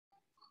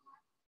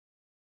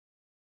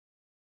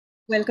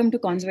Welcome to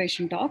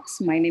Conservation Talks.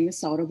 My name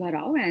is Saurabha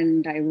Rao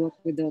and I work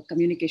with the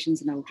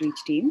Communications and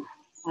Outreach team.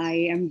 I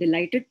am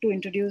delighted to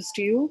introduce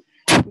to you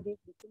today's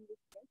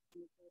distinguished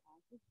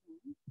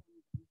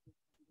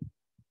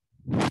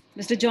guest,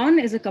 Mr. John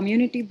is a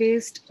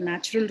community-based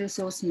natural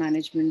resource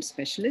management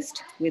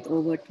specialist with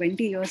over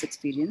 20 years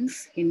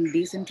experience in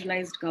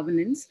decentralized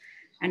governance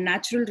and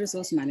natural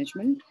resource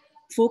management,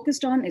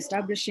 focused on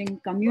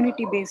establishing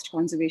community-based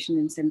conservation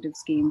incentive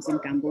schemes in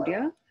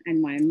Cambodia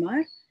and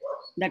Myanmar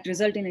that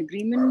result in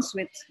agreements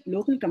with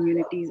local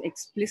communities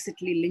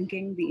explicitly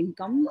linking the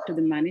income to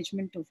the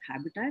management of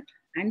habitat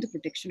and the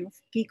protection of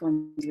key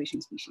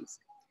conservation species.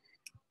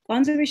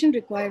 Conservation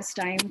requires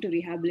time to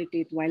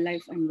rehabilitate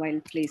wildlife and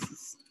wild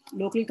places.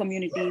 Local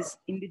communities,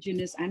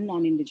 indigenous and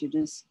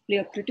non-indigenous, play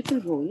a critical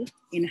role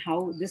in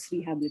how this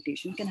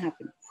rehabilitation can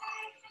happen.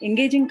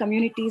 Engaging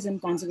communities in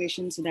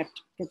conservation so that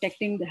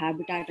protecting the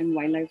habitat and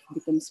wildlife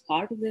becomes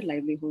part of their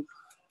livelihood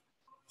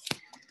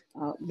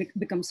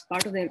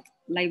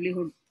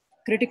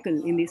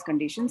critical in these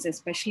conditions,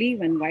 especially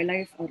when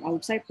wildlife are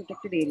outside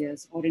protected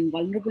areas or in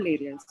vulnerable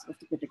areas of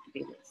the protected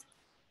areas.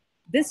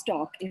 This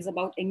talk is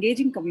about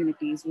engaging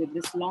communities with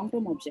this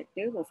long-term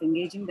objective of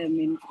engaging them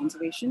in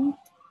conservation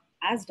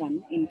as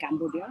done in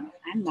Cambodia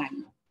and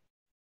Myanmar.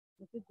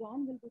 Mr.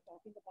 John will be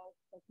talking about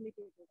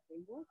Facilitator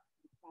framework,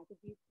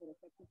 strategies for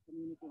effective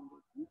community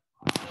engagement.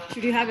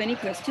 Should you have any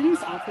questions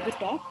after the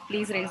talk,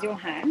 please raise your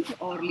hand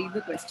or leave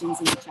the questions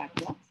in the chat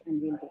box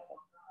and we'll go forward.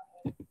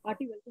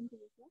 Party, welcome to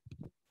you, sir.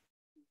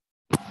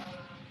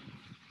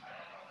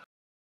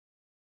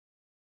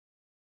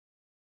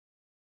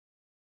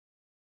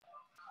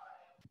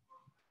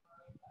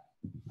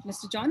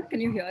 Mr. John,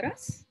 can you hear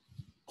us?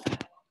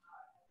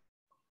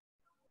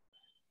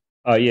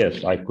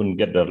 Yes, I couldn't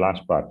get the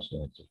last part.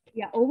 So.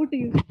 Yeah, over to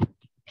you.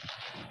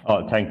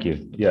 Oh, thank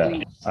you.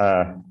 Yeah.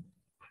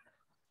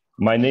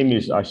 My name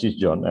is Ashish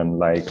John, and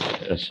like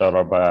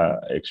Saurabha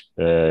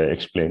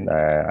explained,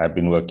 I've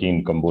been working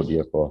in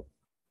Cambodia for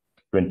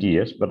 20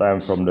 years, but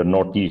I'm from the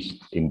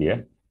Northeast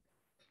India.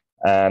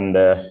 And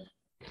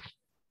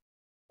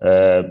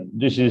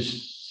this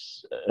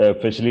is a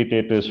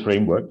facilitator's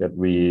framework that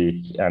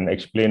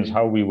explains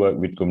how we work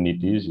with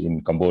communities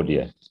in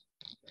Cambodia.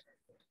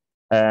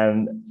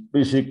 And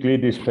basically,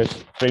 this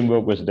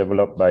framework was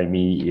developed by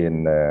me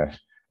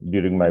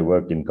during my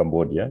work in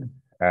Cambodia.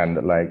 And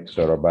like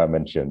Saurabha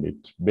mentioned,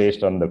 it's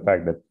based on the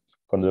fact that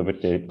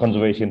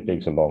conservation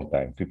takes a long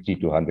time, 50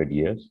 to 100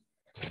 years.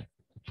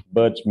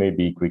 Birds may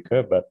be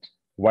quicker, but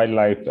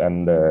wildlife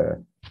and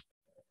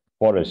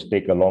forests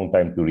take a long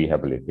time to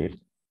rehabilitate.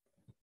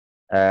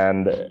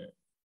 And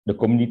the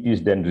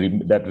communities then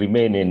that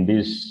remain in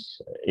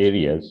these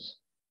areas,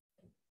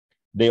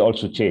 they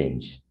also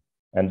change.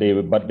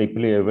 But they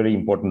play a very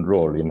important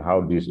role in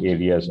how these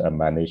areas are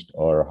managed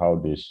or how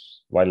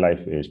this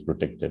wildlife is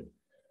protected.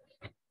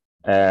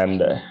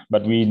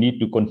 But we need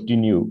to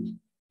continue.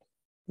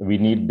 We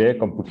need their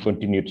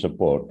continued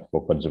support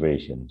for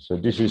conservation. So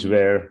this is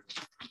where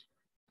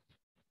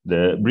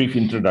the brief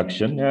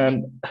introduction,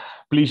 and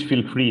please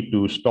feel free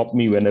to stop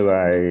me whenever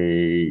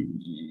I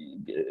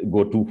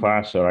go too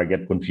fast or I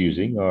get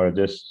confusing, or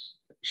just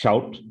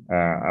shout.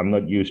 I'm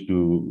not used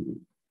to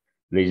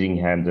raising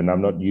hands, and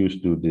I'm not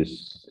used to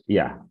this,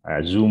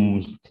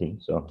 Zoom thing.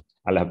 So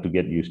I'll have to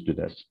get used to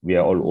that. We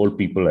are all old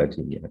people, I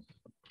think. Yeah.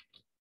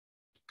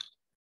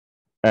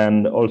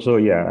 And also,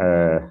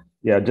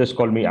 just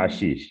call me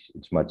Ashish.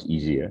 It's much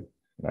easier.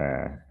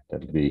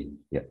 That'll be,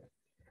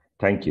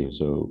 Thank you.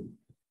 So,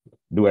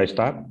 do I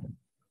start?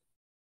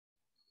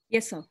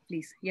 Yes, sir.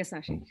 Please. Yes,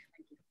 Ashish.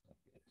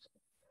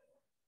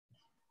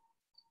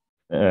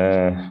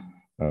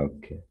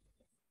 Okay.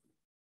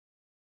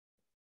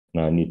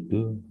 Now I need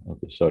to,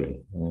 okay,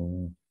 sorry.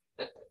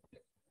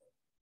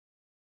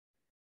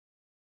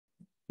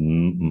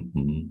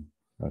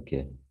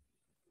 Okay.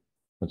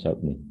 What's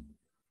happening?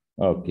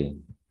 Okay.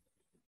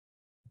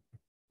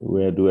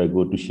 Where do I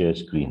go to share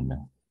screen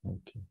now?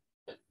 Okay.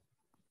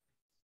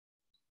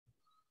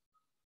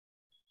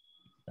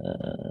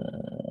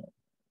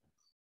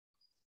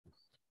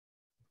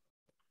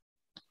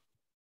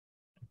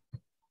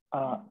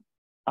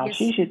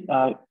 Ashish,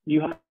 yes.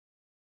 You have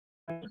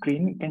a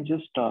screen, you can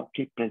just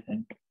click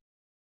present.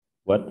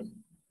 What?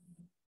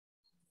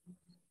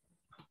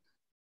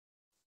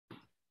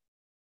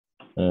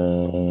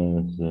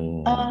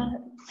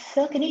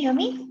 Sir, can you hear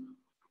me?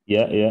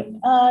 Yeah.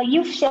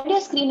 You've shared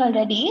your screen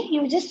already.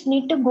 You just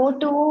need to go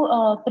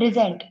to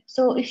present.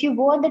 So if you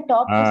go at the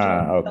top,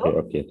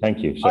 okay. Thank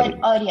you. Sorry.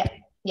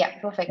 Yeah,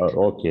 perfect.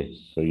 Okay,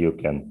 so you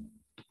can.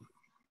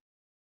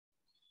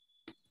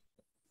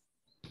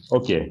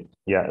 Okay,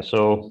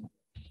 so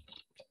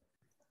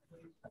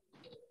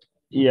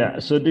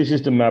this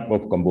is the map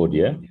of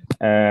Cambodia,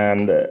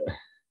 and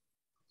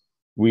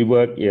we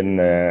work in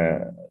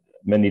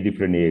many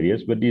different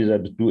areas, but these are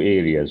the two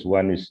areas.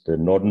 One is the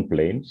northern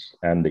plains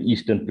and the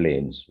eastern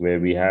plains, where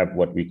we have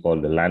what we call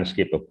the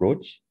landscape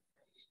approach.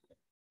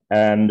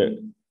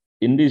 And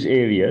in these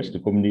areas, the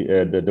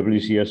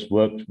WCS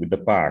worked with the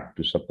park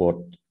to support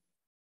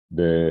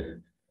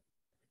the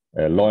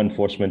law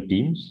enforcement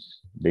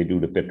teams. They do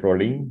the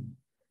patrolling.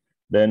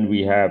 Then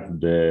we have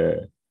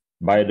the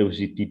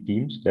biodiversity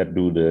teams that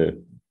do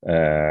the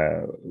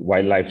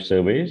wildlife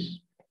surveys.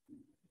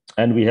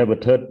 And we have a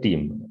third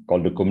team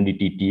called the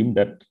community team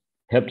that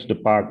helps the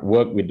park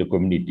work with the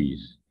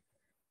communities.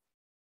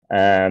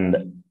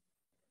 And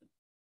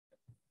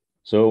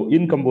so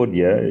in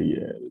Cambodia,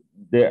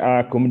 there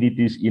are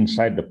communities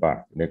inside the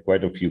park. There are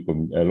quite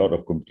a lot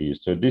of communities.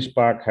 So this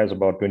park has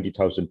about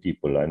 20,000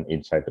 people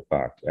inside the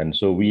park. And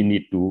so we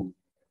need to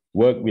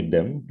work with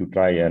them to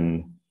try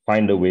and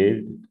find a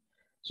way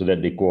so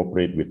that they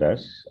cooperate with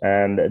us.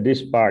 And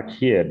this park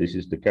here, this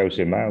is the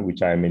Kausema,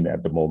 which I'm in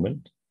at the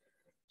moment.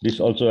 This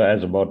also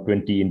has about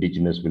 20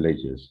 indigenous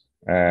villages.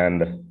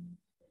 And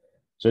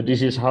so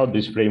this is how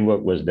this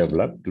framework was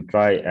developed, to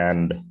try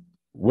and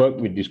work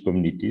with these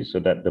communities so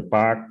that the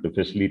park, the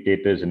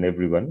facilitators and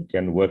everyone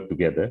can work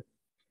together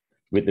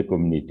with the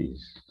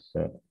communities.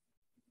 So,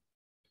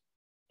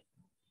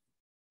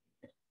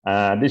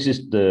 this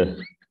is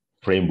the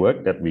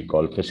framework that we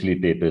call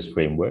Facilitators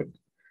Framework.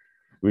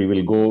 We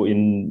will go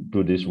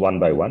into this one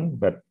by one,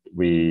 but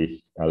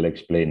I'll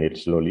explain it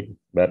slowly.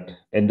 But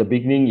in the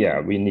beginning,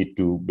 yeah, we need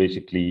to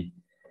basically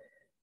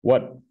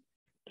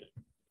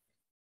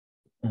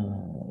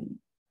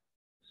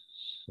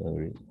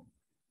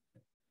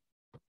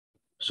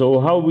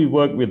So how we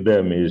work with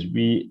them is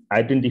we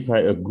identify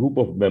a group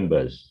of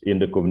members in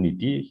the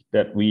community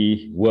that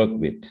we work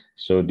with.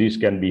 So these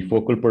can be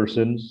focal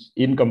persons.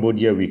 In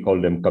Cambodia, we call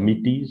them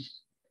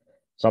committees.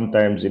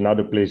 Sometimes in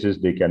other places,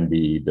 they can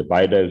be the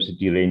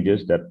biodiversity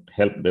rangers that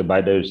help the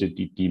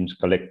biodiversity teams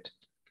collect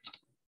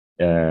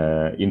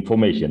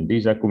information.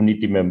 These are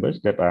community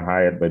members that are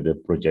hired by the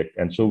project.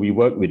 And so we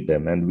work with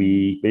them, and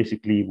we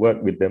basically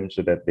work with them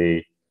so that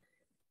they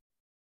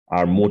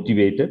are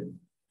motivated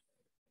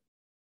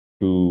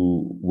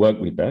to work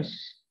with us.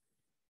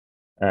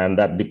 And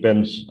that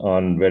depends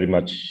on very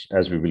much,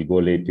 as we will go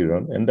later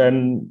on. And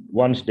then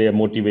once they are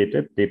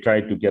motivated, they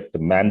try to get the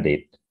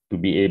mandate to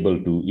be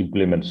able to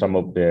implement some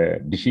of their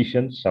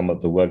decisions, some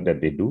of the work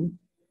that they do.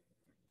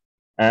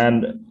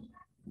 And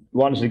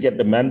once they get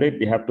the mandate,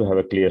 they have to have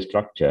a clear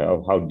structure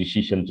of how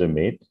decisions are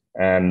made.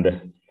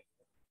 And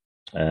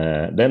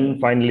then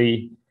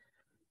finally,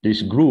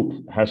 this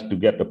group has to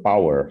get the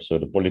power, so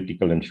the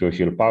political and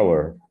social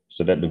power,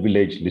 so that the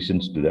village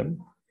listens to them.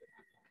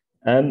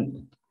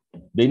 And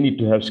they need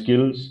to have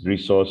skills,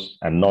 resource,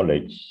 and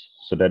knowledge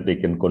so that they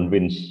can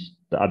convince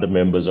the other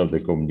members of the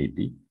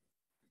community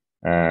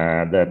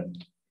that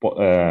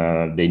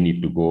they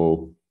need to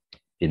go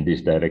in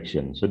this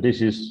direction. So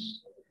this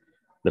is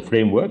the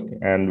framework,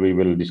 and we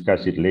will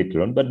discuss it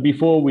later on. But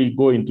before we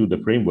go into the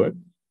framework,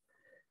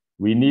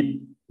 we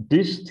need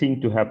this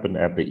thing to happen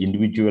at the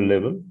individual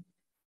level,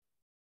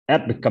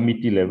 at the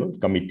committee level,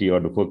 committee or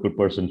the focal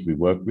persons we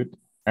work with,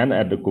 and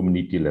at the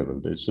community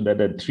level. So that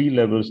there are three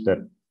levels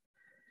that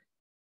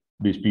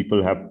these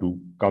people have to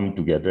come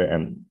together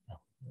and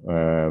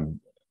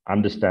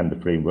understand the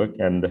framework,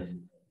 and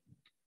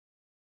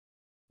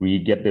we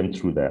get them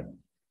through that.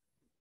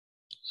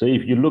 So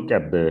if you look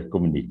at the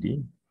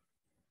community,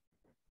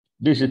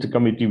 this is the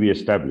committee we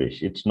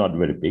established. It's not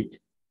very big.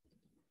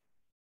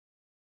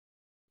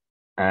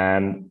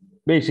 And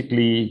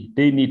basically,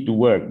 they need to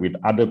work with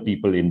other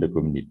people in the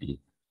community.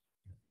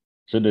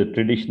 So the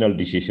traditional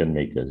decision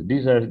makers,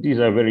 these are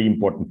very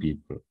important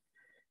people.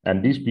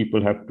 And these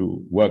people have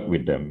to work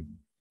with them.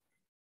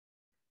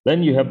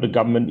 Then you have the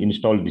government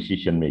installed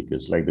decision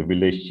makers, like the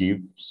village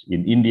chiefs.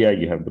 In India,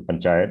 you have the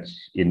panchayats.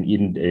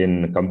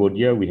 In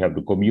Cambodia, we have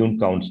the commune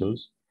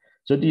councils.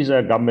 So these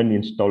are government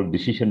installed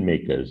decision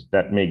makers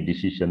that make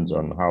decisions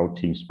on how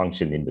things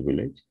function in the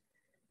village.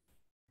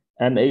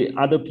 And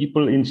other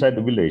people inside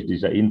the village,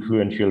 these are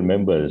influential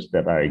members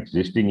that are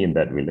existing in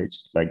that village,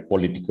 like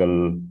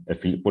politically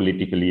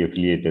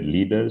affiliated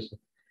leaders.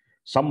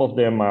 Some of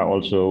them are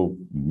also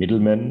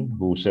middlemen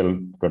who sell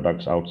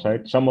products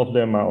outside. Some of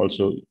them are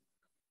also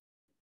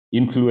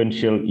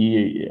influential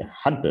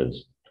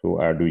hunters who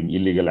are doing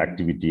illegal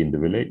activity in the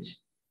village.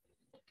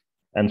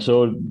 And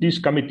so this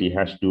committee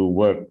has to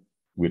work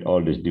with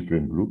all these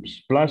different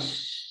groups.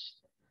 Plus,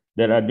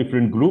 there are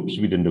different groups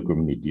within the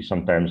community.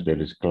 Sometimes there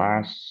is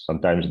class,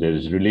 sometimes there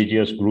is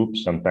religious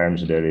groups,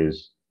 sometimes there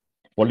is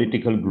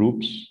political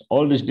groups.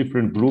 All these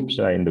different groups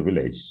are in the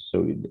village.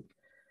 So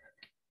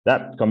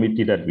that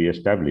committee that we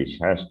establish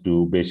has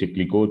to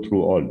basically go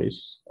through all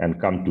this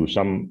and come to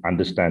some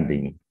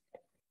understanding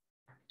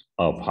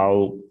of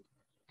how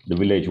the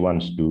village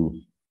wants to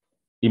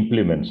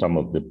implement some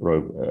of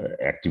the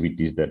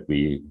activities that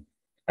we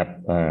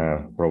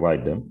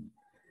provide them.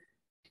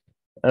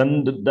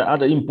 And the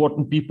other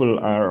important people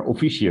are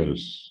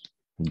officials,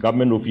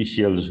 government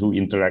officials who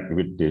interact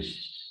with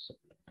this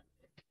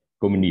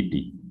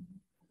community.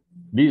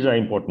 These are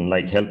important,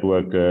 like health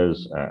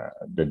workers,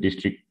 the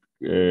district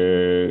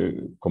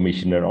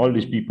commissioner, all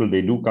these people,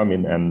 they do come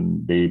in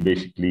and they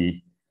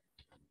basically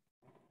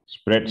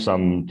spread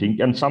something.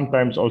 And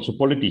sometimes also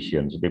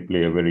politicians, they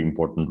play a very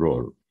important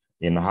role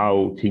in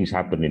how things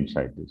happen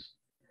inside this.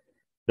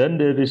 Then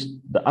there is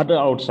the other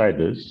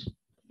outsiders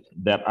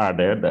that are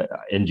there, the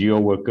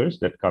NGO workers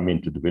that come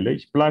into the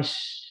village,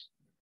 plus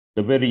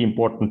the very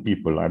important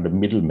people are the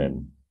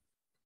middlemen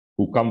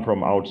who come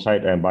from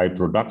outside and buy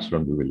products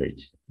from the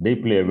village. They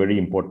play a very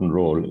important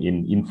role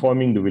in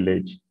informing the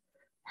village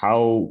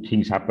how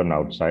things happen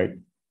outside.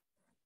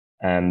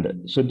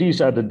 And so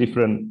these are the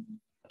different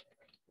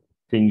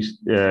things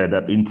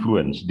that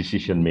influence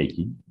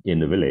decision-making in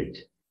the village.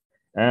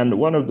 And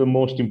one of the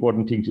most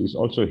important things is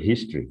also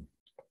history.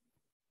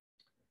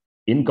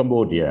 In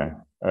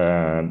Cambodia,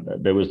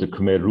 there was the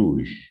Khmer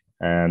Rouge.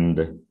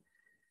 And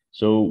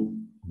so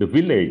the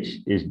village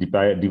is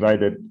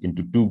divided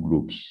into two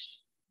groups,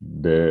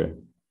 the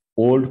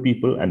old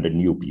people and the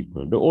new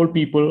people. The old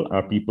people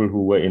are people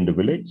who were in the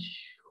village,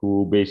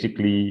 who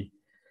basically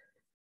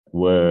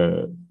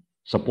were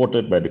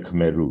supported by the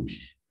Khmer Rouge,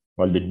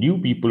 while the new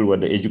people were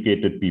the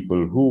educated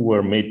people who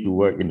were made to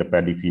work in the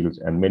paddy fields,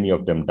 and many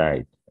of them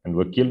died and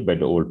were killed by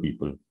the old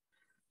people.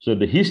 So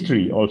the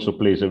history also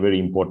plays a very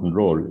important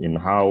role in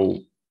how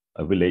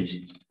a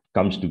village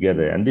comes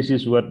together. And this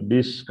is what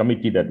this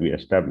committee that we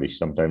established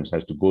sometimes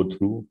has to go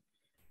through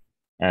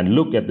and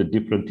look at the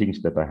different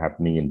things that are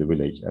happening in the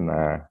village. And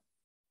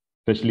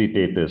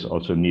facilitators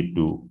also need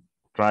to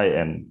try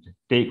and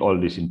take all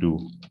this into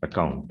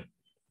account.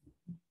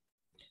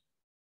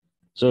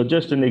 So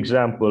just an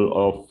example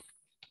of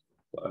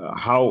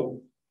how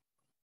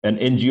an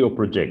NGO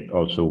project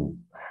also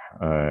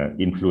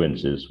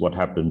influences what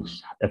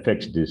happens,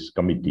 affects this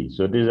committee.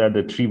 So these are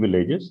the three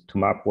villages,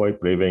 Tumapoi,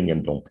 Preveng,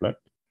 and Dongplat.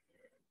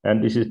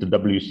 And this is the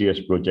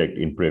WCS project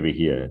in Preve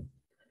here.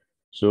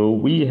 So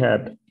we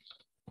had,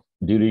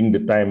 during the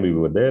time we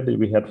were there,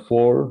 we had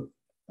 4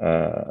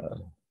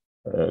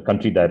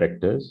 country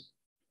directors.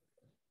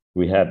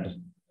 We had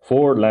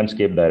 4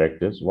 landscape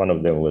directors, one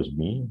of them was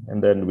me,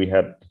 and then we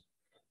had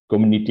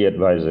community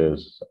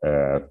advisors,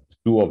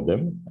 2 of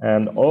them,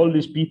 and all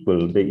these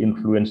people, they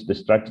influence the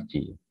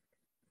strategy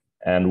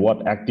and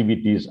what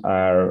activities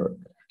are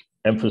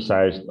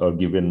emphasized or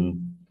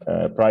given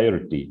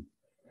priority.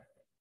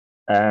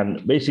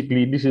 And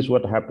basically, this is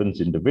what happens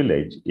in the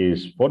village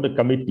is for the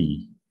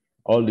committee,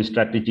 all the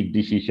strategic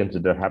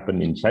decisions that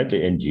happen inside the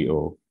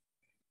NGO,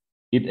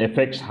 it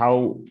affects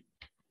how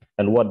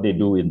and what they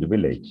do in the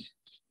village.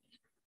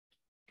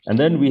 And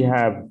then we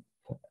have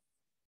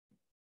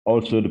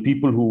also the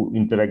people who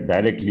interact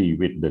directly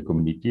with the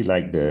community,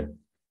 like the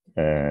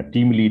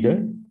team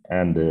leader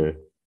and the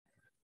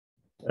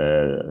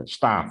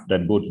staff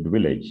that go to the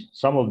village.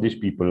 Some of these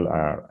people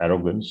are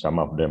arrogant, some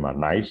of them are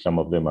nice, some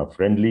of them are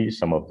friendly,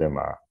 some of them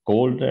are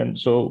cold. And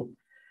so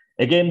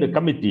again, the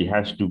committee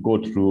has to go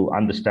through,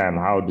 understand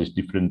how these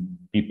different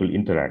people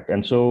interact.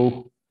 And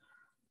so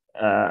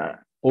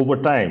over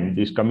time,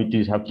 these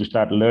committees have to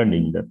start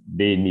learning that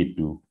they need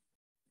to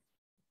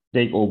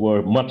take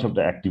over much of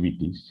the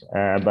activities,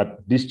 but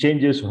these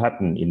changes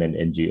happen in an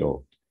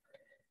NGO.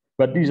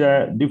 But these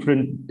are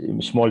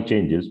different small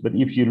changes. But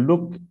if you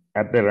look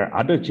at, there are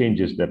other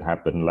changes that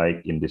happen,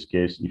 like in this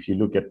case, if you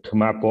look at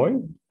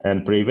Tumapoi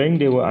and Preveng,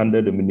 they were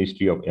under the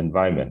Ministry of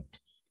Environment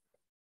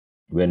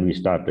when we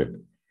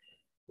started,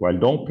 while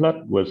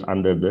Dongplat was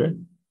under the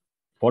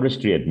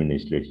Forestry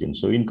Administration.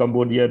 So in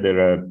Cambodia, there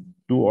are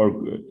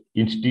 2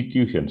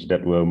 institutions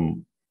that were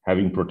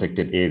having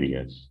protected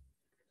areas.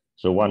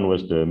 So one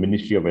was the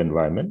Ministry of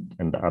Environment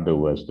and the other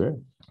was the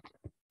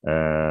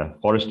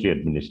Forestry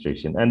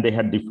Administration. And they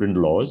had different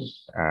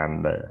laws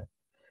and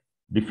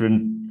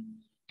different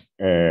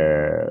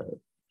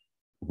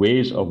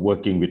ways of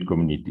working with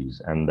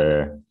communities. And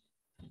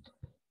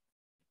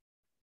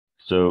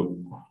so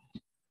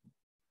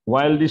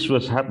while this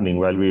was happening,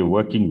 while we were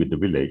working with the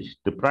village,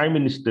 the Prime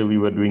Minister, we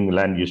were doing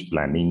land use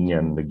planning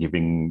and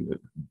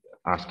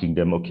asking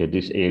them, okay,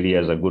 these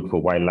areas are good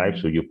for wildlife,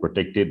 so you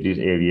protect it. These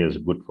areas are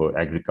good for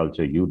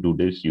agriculture. You do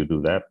this, you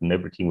do that, and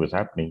everything was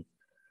happening.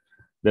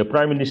 The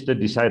Prime Minister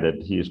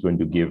decided he is going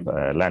to give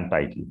land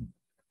titling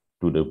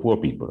to the poor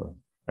people.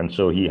 And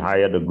so he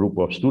hired a group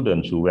of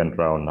students who went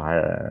around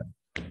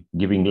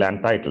giving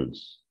land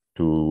titles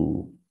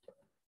to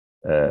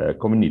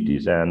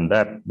communities. And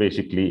that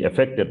basically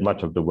affected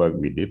much of the work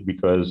we did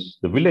because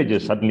the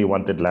villagers suddenly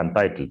wanted land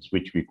titles,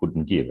 which we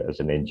couldn't give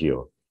as an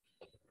NGO.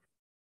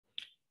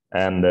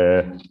 And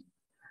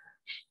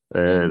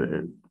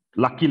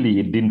luckily,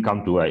 it didn't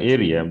come to our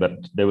area, but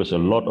there was a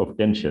lot of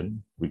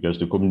tension because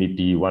the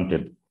community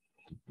wanted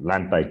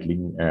land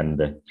titling,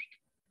 and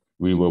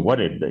we were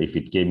worried that if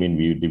it came in,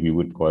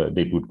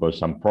 they would cause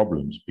some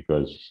problems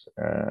because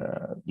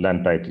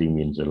land titling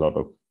means a lot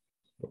of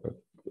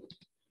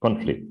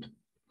conflict.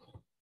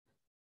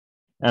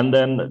 And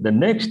then the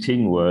next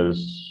thing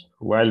was,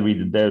 while we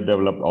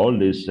developed all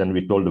this and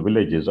we told the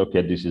villagers,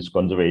 okay, this is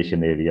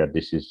conservation area,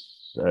 this is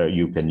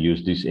you can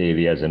use these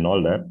areas and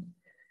all that.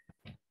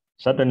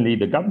 Suddenly,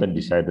 the government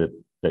decided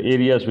the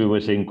areas we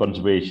were saying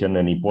conservation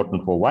and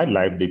important for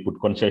wildlife, they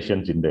put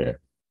concessions in there,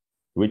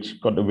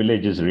 which got the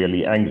villagers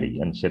really angry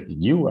and said,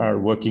 you are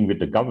working with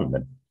the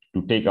government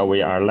to take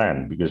away our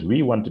land because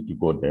we wanted to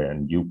go there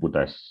and you put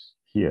us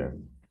here.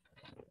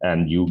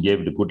 And you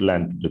gave the good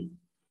land to the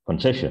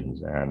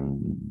concessions,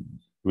 and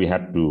we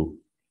had to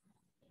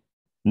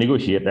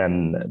negotiate,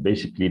 and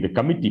basically the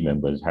committee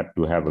members had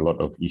to have a lot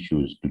of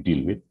issues to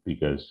deal with,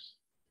 because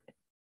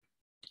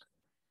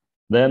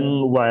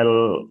then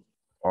while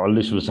all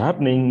this was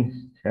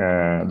happening,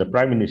 the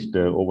Prime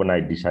Minister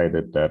overnight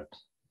decided that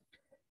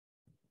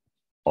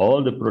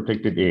all the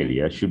protected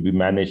areas should be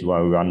managed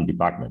by one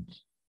department,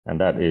 and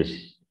that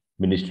is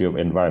Ministry of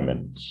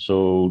Environment.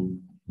 So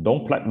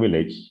Dongplat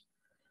village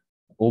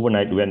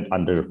overnight went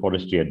under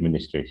Forestry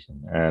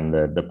Administration, and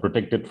the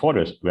protected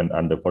forest went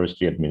under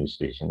Forestry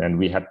Administration, and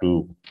we had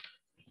to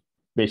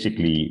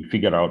basically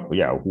figure out,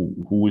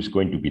 who is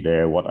going to be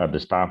there, what are the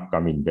staff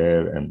coming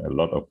there, and a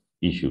lot of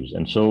issues.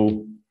 And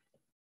so,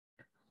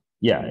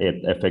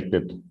 it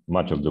affected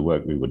much of the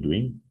work we were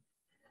doing.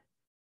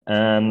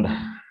 And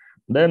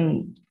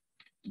then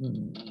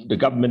the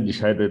government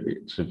decided,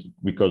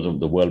 because of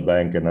the World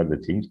Bank and other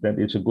things, that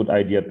it's a good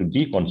idea to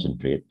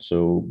deconcentrate.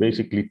 So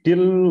basically,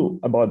 till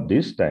about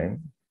this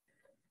time,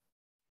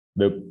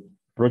 the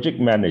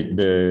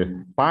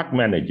park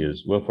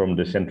managers were from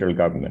the central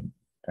government,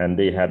 and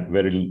they had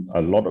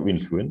a lot of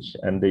influence,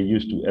 and they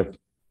used to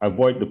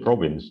avoid the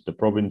province. The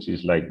province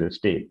is like the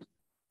state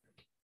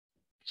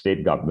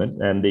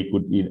government, and they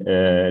could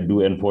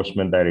do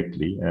enforcement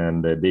directly,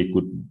 and they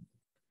could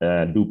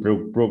do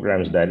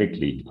programs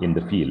directly in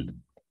the field.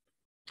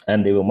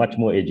 And they were much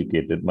more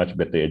educated, much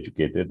better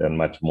educated, and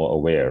much more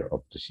aware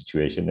of the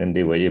situation, and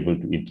they were able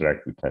to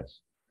interact with us.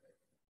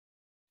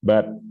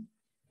 But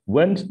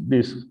once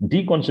this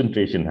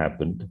deconcentration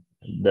happened,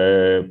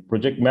 the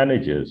project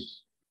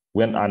managers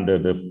went under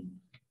the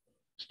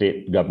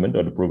state government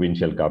or the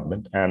provincial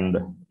government, and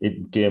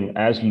it came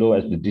as low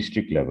as the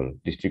district level,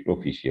 district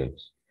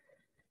officials.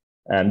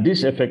 And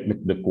this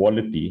affected the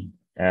quality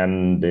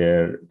and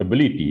their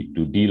ability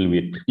to deal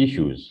with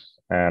issues.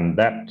 And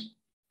that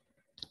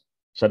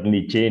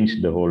suddenly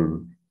changed the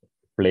whole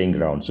playing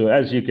ground. So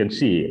as you can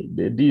see,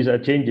 these are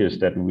changes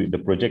that the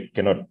project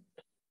cannot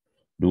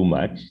do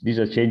much. These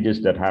are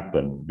changes that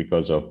happen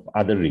because of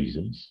other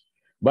reasons,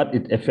 but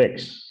it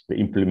affects the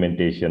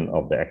implementation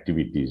of the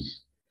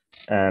activities.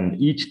 And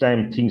each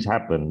time things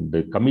happen,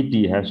 the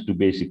committee has to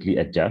basically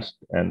adjust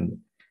and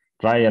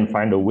try and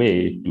find a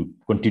way to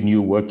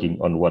continue working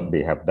on what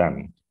they have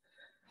done.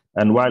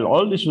 And while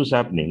all this was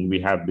happening,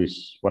 we have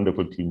this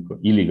wonderful thing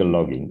called illegal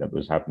logging that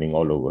was happening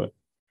all over.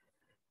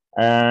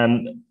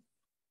 And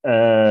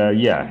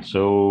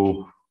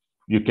so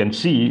you can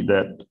see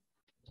that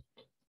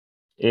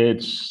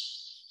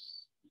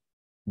it's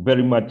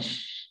very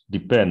much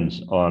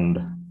depends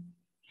on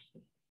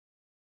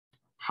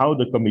how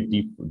the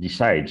committee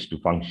decides to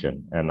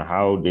function and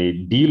how they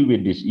deal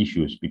with these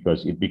issues,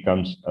 because it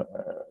becomes,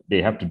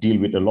 they have to deal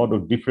with a lot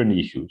of different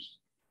issues.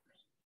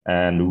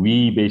 And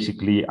we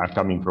basically are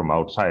coming from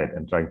outside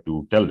and trying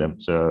to tell them.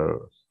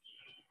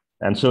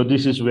 So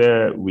this is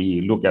where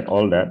we look at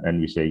all that and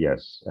we say,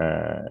 yes,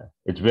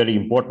 it's very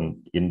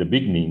important in the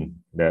beginning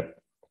that,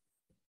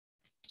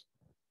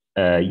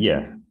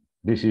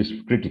 this is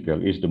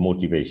critical, is the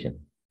motivation.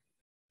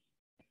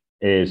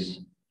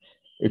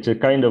 It's a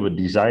kind of a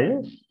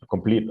desire to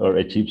complete or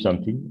achieve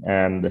something.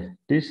 And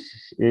this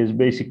is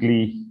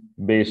basically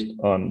based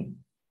on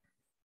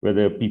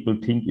whether people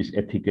think is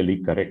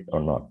ethically correct or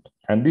not.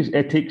 And this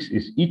ethics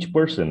is each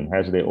person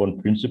has their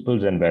own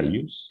principles and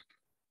values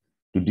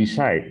to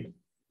decide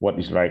what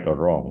is right or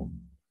wrong.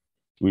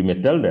 We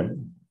may tell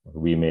them,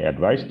 we may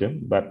advise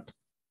them, but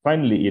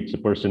finally it's a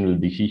personal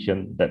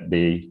decision that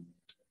they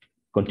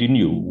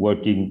continue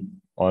working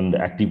on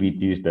the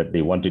activities that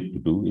they wanted to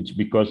do. It's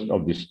because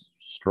of this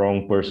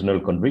strong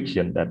personal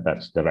conviction that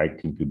that's the right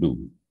thing to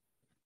do.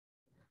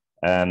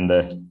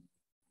 And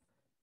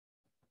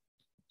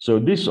so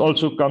this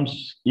also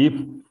comes if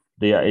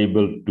they are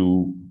able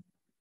to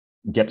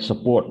get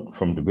support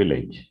from the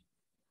village.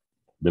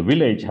 The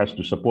village has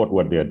to support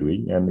what they are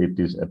doing, and it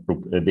is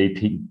they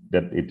think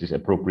that it is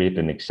appropriate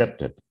and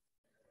accepted,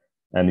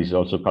 and is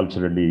also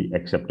culturally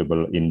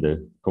acceptable in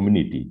the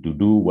community to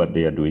do what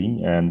they are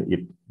doing, and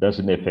it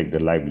doesn't affect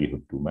their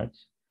livelihood too much.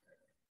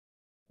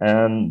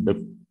 And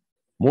the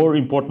more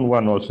important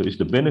one also is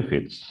the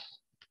benefits.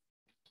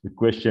 The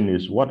question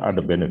is, what are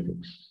the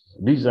benefits?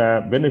 These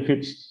are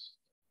benefits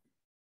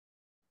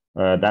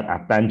that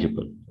are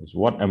tangible. It's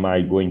what am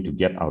I going to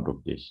get out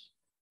of this?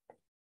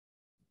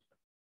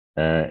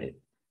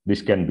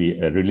 This can be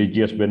a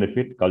religious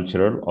benefit,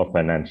 cultural, or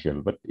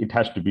financial, but it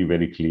has to be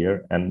very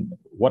clear. And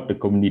what the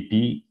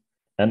community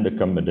and the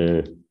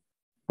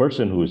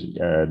person who is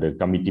the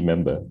committee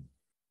member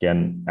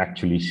can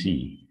actually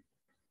see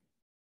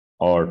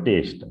or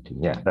taste. I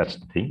think, that's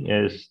the thing,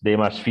 is they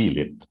must feel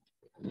it.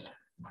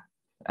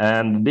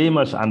 And they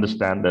must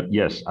understand that,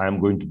 yes, I'm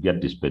going to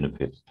get this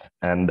benefit,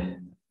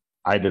 and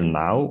either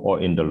now or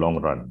in the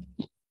long run.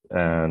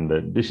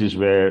 And this is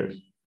where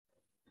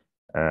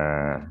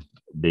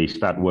they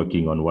start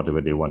working on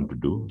whatever they want to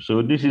do.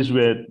 So this is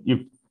where, if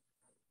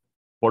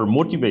for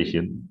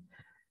motivation,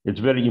 it's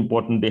very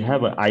important they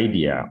have an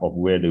idea of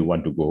where they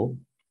want to go,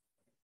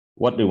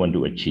 what they want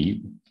to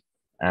achieve,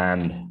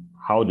 and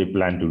how they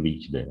plan to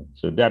reach there.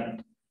 So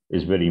that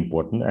is very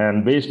important.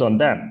 And based on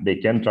that, they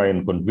can try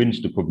and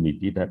convince the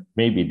community that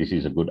maybe this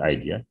is a good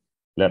idea.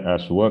 Let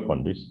us work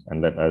on this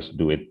and let us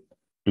do it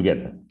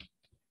together.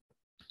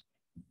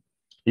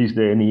 Is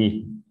there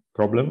any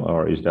problem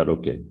or is that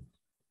okay?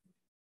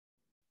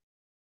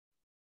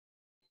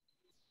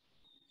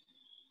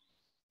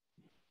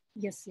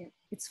 Yes, yeah,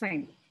 it's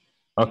fine.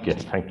 Okay,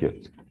 thank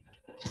you.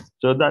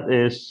 So that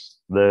is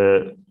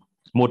the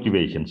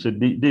motivation. So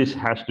this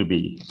has to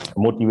be a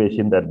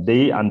motivation that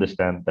they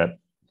understand that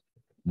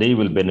they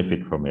will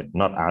benefit from it,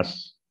 not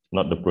us,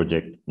 not the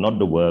project, not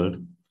the world,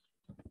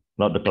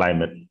 not the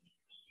climate.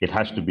 It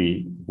has to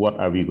be, what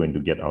are we going to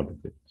get out of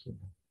it? So,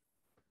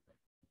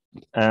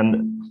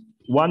 and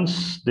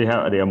once they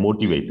are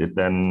motivated,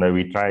 then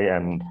we try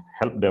and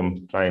help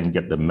them try and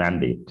get the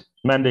mandate.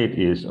 Mandate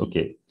is,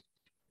 okay,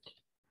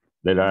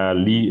 there are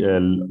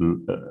legal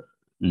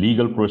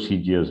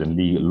procedures and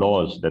legal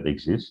laws that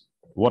exist.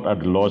 What are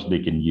the laws they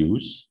can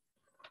use?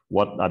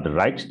 What are the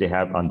rights they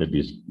have under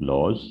these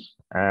laws?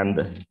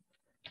 And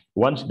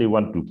once they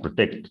want to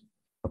protect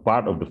a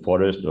part of the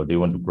forest or they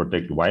want to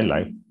protect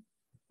wildlife,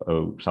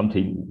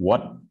 something,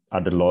 what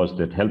are the laws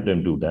that help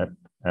them do that?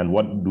 And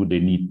what do they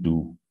need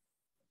to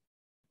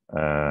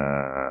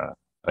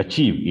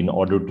achieve in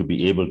order to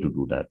be able to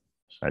do that?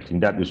 So I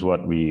think that is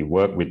what we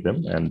work with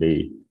them, and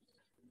they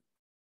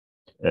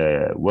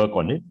work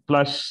on it.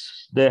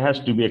 Plus, there has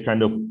to be a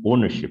kind of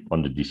ownership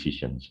on the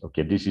decisions.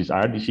 Okay, this is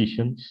our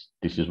decisions.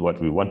 This is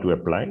what we want to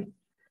apply.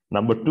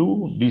 Number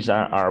two, these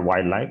are our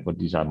wildlife, but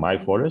these are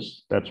my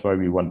forests. That's why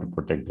we want to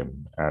protect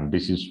them. And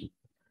this is,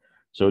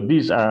 so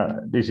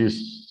this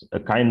is a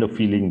kind of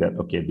feeling that,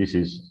 okay,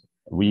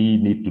 we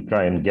need to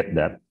try and get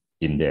that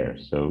in there.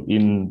 So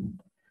in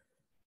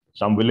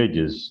some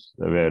villages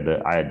where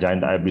the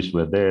giant ibis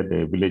were there,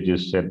 the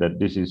villagers said that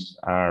this is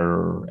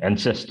our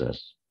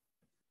ancestors.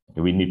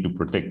 We need to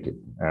protect it.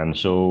 And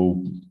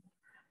so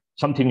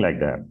something like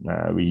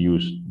that. We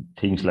use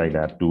things like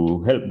that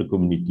to help the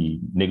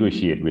community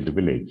negotiate with the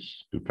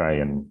village to try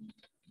and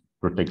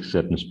protect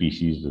certain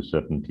species or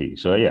certain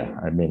things. So yeah,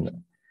 I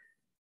mean,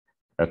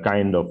 a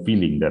kind of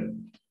feeling that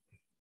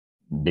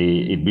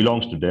it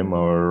belongs to them,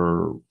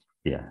 or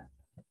yeah.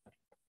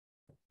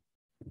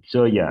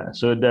 So yeah,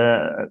 so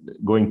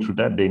going through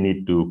that, they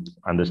need to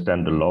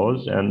understand the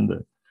laws and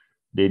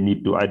they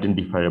need to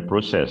identify a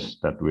process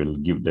that will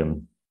give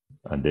them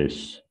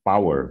this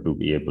power to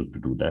be able to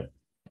do that.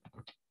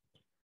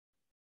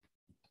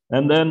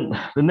 And then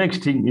the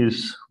next thing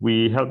is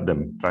we help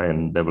them try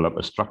and develop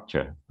a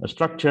structure. A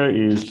structure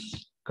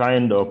is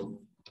kind of,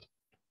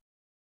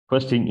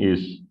 first thing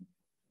is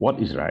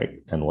what is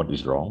right and what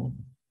is wrong.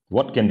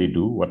 What can they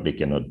do, what they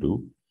cannot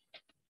do,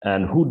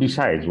 and who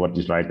decides what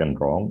is right and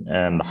wrong,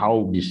 and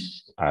how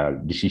these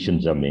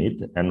decisions are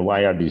made, and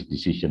why are these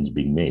decisions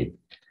being made.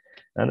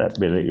 And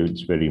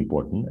it's very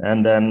important.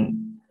 And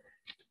then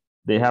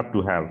they have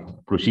to have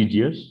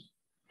procedures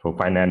for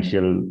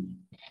financial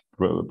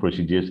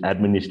procedures,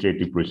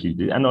 administrative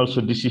procedures, and also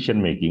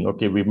decision making.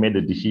 Okay, we've made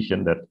a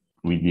decision that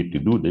we need to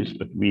do this,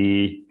 but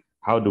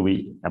how do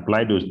we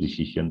apply those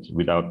decisions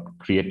without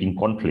creating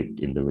conflict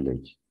in the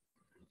village?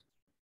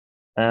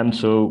 And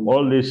so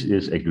all this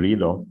is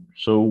agreed on.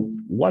 So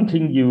one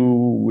thing you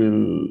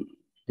will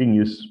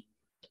think is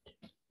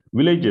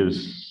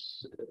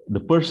villages, the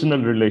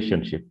personal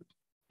relationship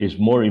is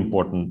more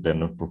important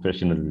than a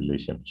professional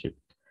relationship.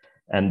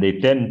 And they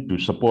tend to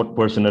support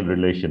personal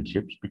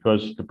relationships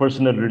because the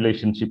personal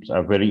relationships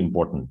are very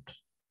important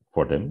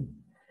for them.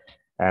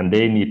 And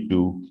they need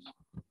to,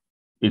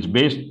 it's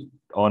based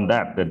on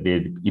that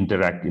they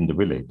interact in the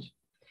village.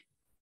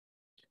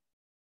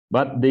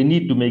 But they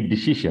need to make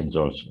decisions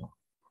also.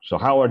 So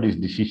how are these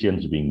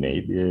decisions being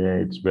made?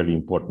 It's very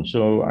important.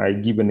 So I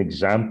give an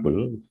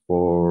example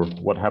for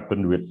what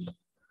happened with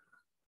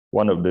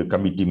one of the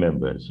committee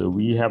members. So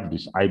we have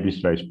this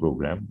ibis rice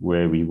program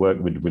where we work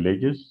with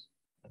villages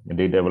and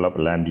they develop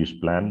a land use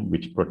plan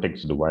which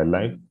protects the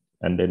wildlife,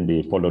 and then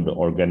they follow the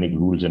organic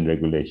rules and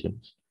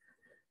regulations.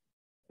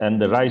 And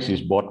the rice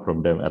is bought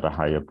from them at a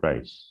higher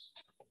price.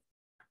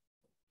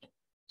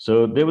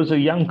 So there was a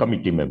young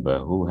committee member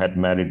who had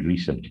married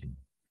recently.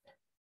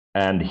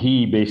 And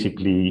he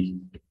basically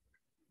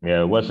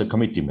was a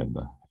committee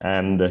member.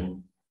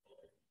 And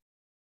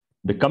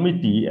the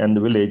committee and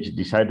the village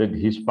decided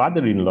his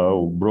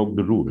father-in-law broke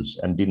the rules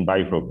and didn't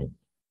buy from him.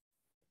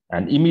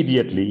 And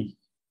immediately,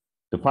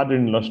 the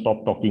father-in-law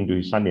stopped talking to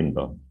his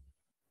son-in-law.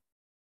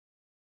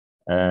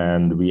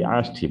 And we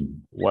asked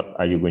him, what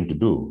are you going to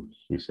do?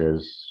 He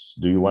says,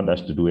 do you want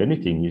us to do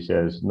anything? He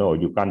says, no,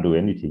 you can't do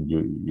anything.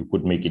 You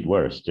could make it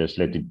worse. Just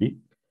let it be.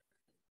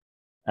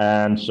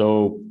 And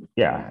so,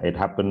 yeah, it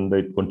happened.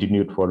 It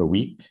continued for a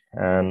week.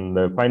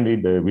 And finally,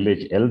 the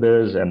village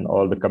elders and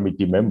all the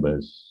committee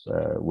members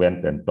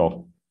went and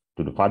talked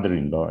to the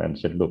father-in-law and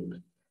said, look,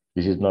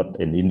 this is not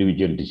an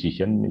individual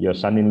decision. Your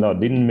son-in-law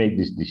didn't make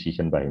this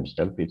decision by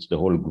himself. It's the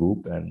whole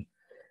group. And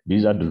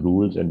these are the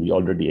rules. And we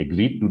already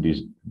agreed to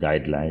these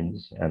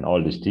guidelines and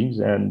all these things.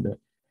 And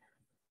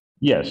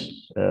yes,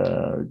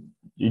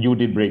 you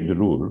did break the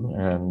rule,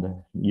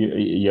 and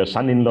your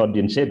son-in-law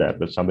didn't say that,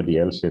 but somebody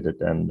else said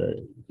it, and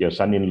your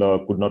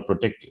son-in-law could not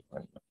protect you.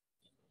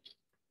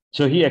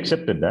 So he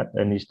accepted that,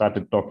 and he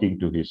started talking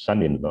to his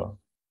son-in-law,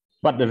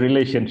 but the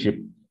relationship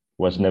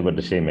was never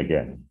the same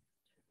again.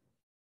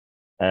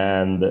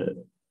 And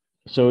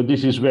so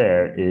this is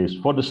where is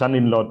for the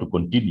son-in-law to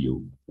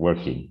continue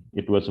working.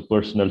 It was a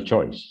personal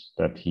choice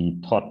that he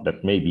thought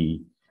that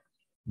maybe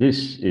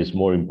this is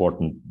more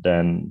important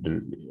than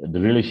the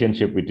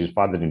relationship with his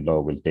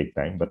father-in-law will take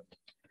time, but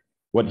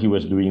what he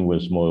was doing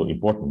was more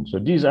important. So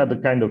these are the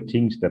kind of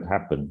things that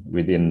happen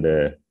within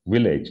the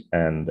village,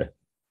 and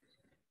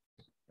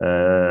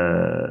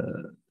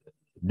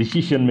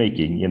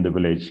decision-making in the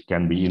village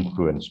can be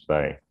influenced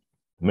by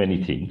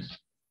many things.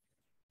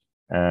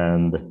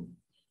 And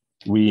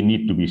we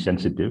need to be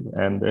sensitive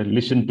and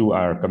listen to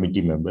our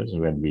committee members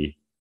when we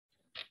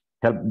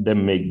help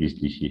them make these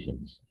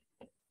decisions.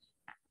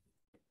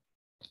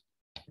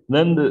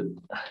 Then the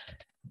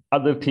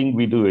other thing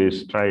we do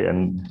is try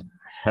and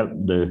help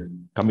the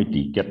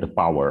committee get the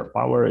power.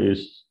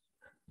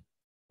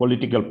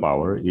 Political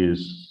power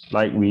is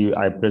like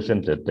I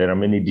presented, there are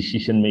many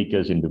decision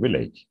makers in the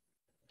village.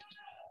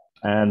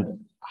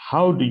 And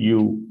how do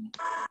you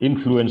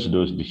influence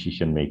those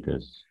decision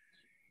makers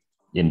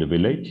in the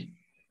village?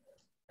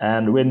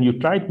 And when you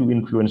try to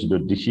influence the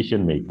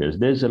decision makers,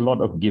 there's a lot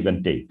of give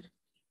and take.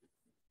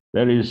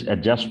 There is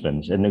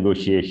adjustments and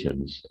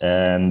negotiations,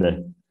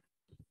 and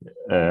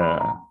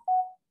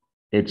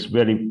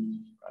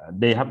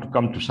they have to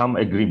come to some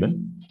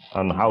agreement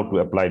on how to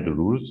apply the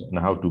rules and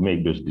how to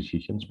make those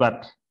decisions.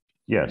 But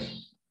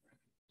yes,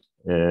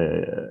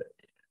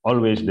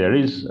 always there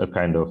is a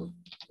kind of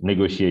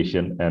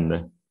negotiation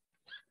and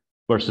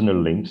personal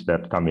links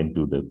that come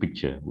into the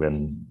picture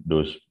when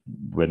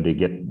they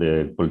get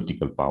the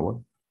political power.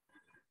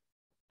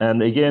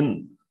 And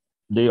again,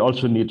 they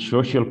also need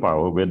social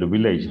power where the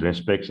village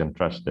respects and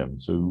trusts them.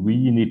 So we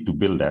need to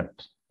build that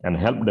and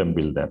help them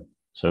build that.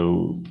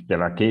 So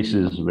there are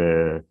cases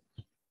where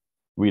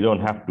we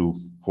don't have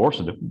to force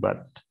them,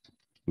 but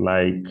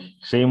like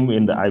same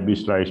in the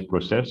IBIS rice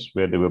process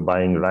where they were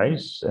buying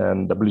rice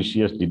and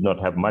WCS did not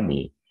have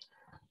money.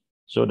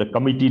 So the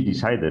committee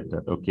decided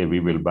that, okay, we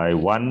will buy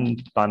 1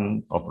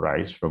 ton of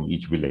rice from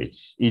each village,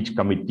 each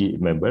committee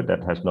member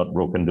that has not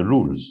broken the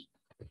rules.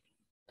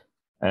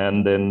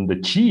 And then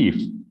the chief,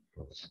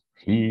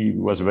 he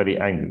was very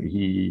angry.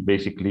 He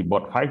basically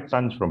bought 5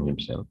 tons from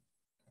himself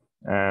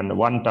and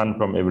 1 ton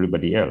from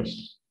everybody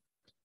else.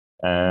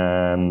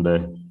 And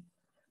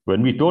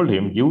when we told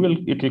him, it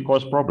will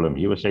cause problem.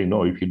 He was saying,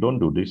 no, if you don't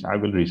do this, I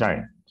will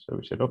resign. So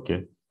we said,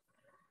 okay.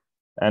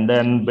 And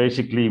then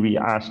basically we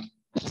asked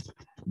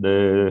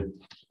the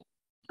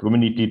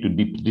community to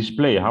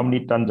display how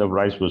many tons of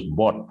rice was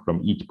bought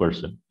from each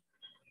person.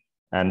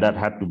 And that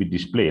had to be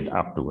displayed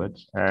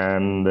afterwards.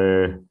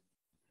 And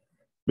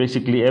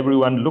basically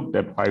everyone looked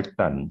at 5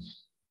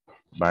 tons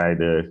by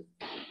the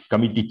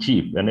committee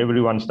chief, and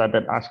everyone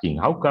started asking,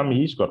 how come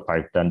he's got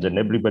 5 tons and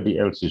everybody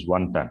else is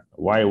 1 ton?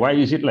 Why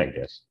is it like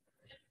this?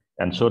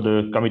 And so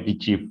the committee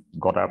chief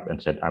got up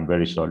and said, I'm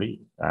very sorry.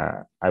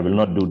 I will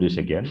not do this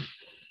again.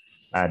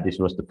 This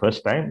was the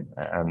first time.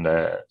 And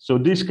so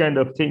this kind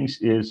of things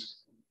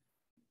is,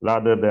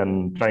 rather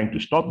than trying to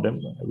stop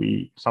them,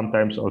 we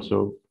sometimes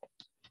also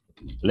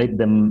let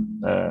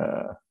them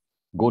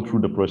go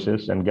through the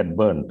process and get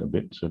burned a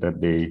bit so that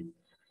they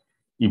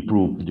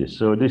improve this.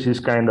 So this is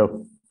kind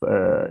of,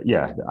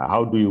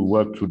 how do you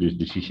work through this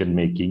decision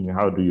making?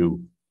 How do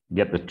you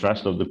get the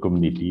trust of the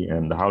community,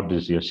 and how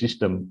does your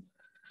system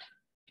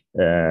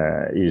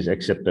is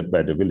accepted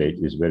by the village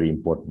is very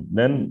important.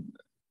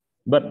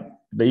 But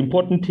the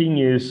important thing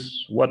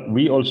is what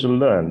we also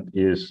learned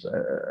is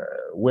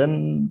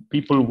when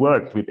people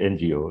work with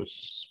NGOs,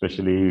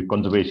 especially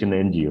conservation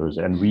NGOs,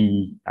 and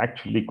we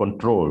actually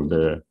control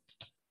the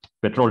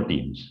patrol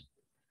teams,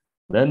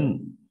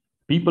 then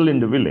people in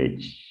the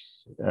village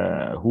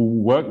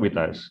who work with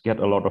us get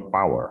a lot of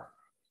power,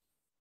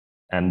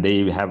 and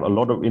they have a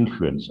lot of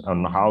influence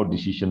on how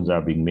decisions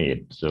are being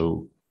made.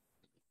 So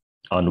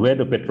on where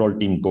the patrol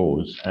team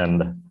goes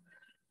and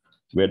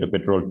where the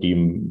patrol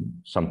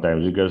team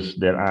sometimes, because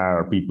there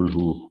are people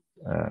who,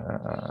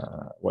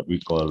 what we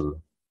call,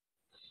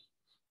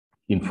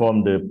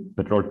 inform the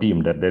patrol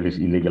team that there is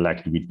illegal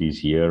activities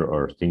here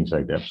or things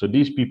like that. So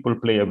these people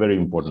play a very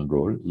important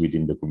role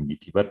within the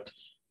community, but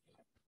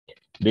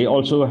they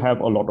also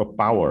have a lot of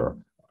power,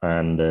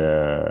 and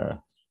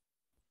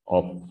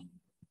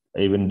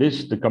even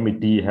this, the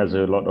committee has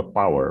a lot of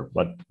power,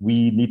 but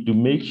we need to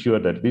make sure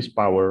that this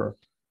power,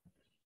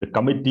 the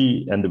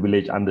committee and the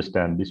village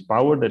understand this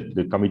power that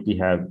the committee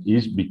have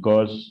is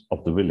because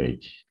of the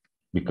village,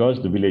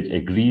 because the village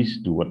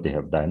agrees to what they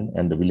have done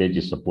and the village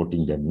is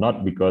supporting them,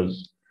 not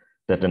because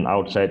that an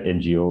outside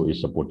NGO is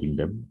supporting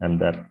them,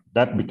 and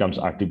that becomes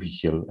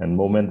artificial. And the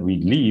moment we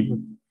leave,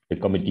 the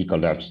committee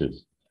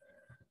collapses.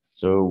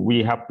 So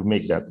we have to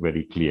make that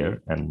very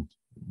clear, and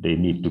they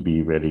need to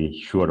be very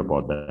sure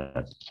about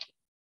that.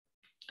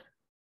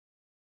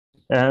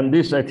 And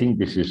this, I think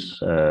this is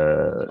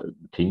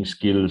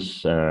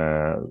skills.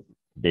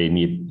 They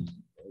need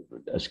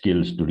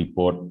skills to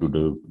report to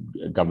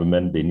the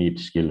government. They need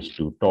skills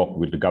to talk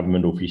with the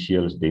government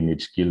officials. They need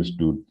skills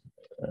to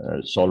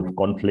solve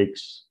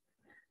conflicts,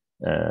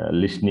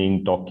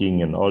 listening,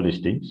 talking, and all these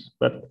things.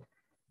 But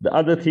the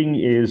other thing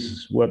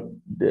is what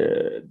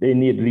they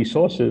need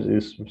resources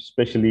is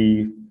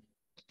especially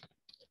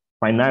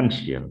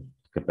financial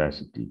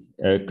capacity.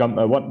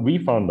 What we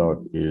found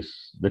out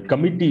is the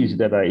committees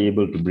that are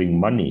able to bring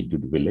money to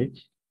the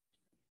village,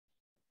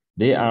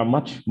 they are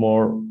much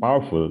more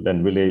powerful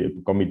than village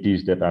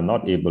committees that are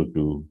not able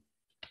to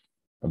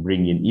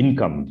bring in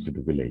income to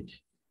the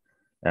village.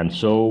 And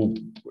so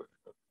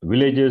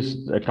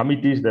villages,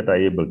 committees that are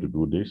able to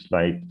do this,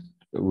 like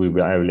I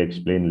will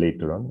explain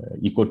later on,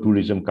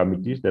 ecotourism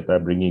committees that are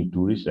bringing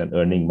tourists and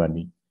earning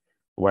money,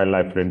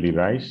 wildlife-friendly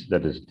rice,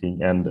 that is the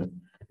thing.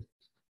 And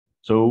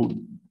so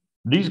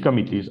these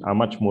committees are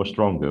much more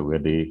stronger, where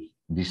they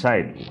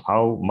decide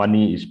how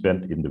money is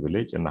spent in the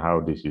village and how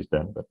this is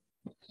done. But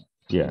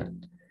yeah.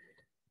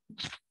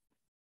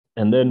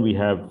 And then we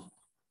have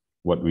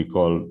what we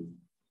call,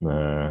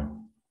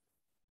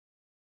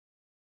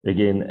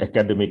 again,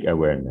 academic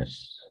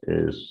awareness.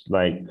 Is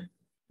like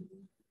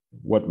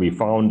what we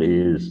found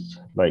is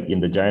like in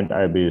the giant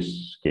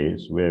ibis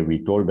case, where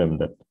we told them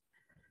that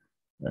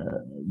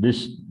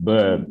this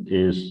bird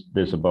is,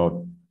 there's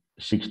about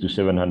 600 to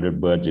 700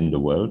 birds in the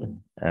world,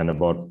 and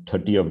about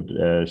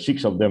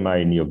 6 of them are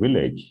in your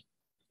village.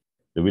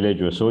 The village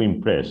was so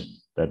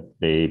impressed that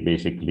they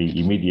basically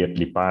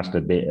immediately passed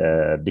a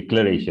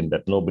declaration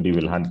that nobody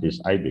will hunt this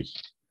ibis.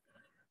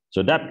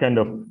 So that kind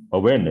of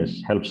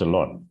awareness helps a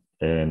lot.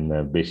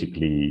 And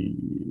basically,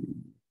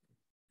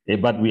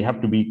 but we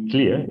have to be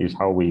clear is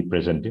how we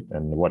present it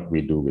and what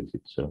we do with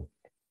it.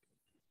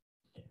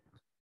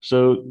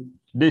 So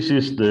this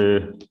is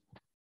the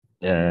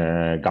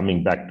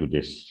coming back to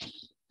this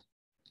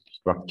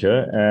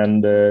structure,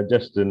 and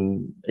just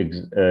an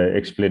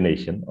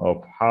explanation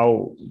of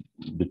how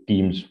the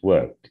teams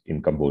worked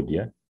in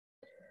Cambodia.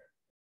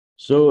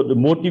 So the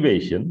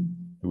motivation,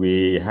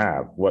 we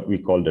have what we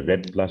call the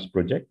Red Plus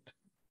project.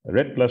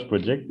 Red Plus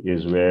project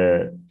is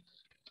where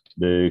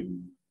the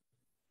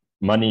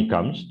money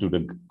comes to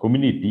the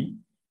community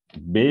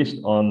based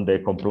on their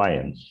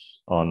compliance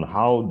on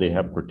how they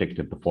have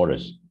protected the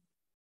forest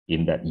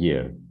in that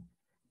year.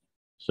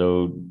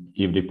 So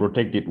if they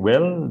protect it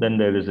well, then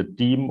there is a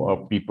team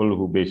of people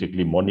who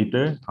basically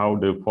monitor how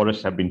the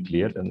forests have been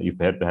cleared and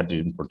if it had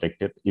been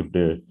protected, if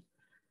the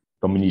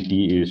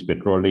community is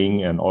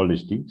patrolling and all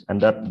these things, and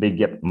that they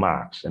get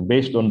marks. And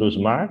based on those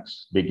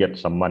marks, they get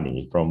some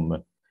money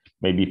from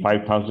maybe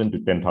 $5,000 to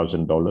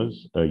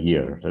 $10,000 a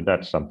year. So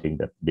that's something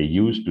that they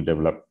use to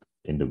develop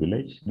in the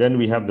village. Then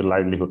we have the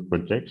livelihood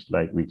projects,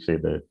 like we say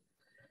the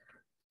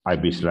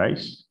ibis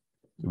rice,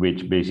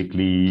 which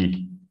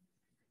basically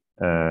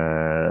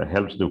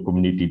helps the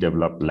community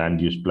develop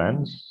land use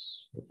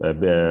plans,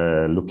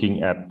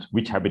 looking at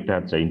which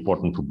habitats are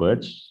important for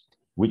birds,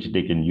 which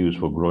they can use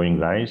for growing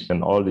rice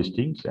and all these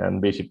things.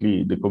 And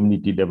basically the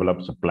community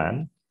develops a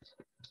plan,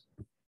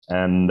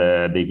 and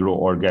they grow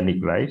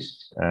organic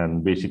rice.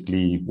 And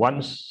basically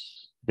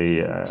once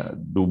they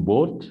do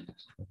both,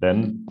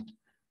 then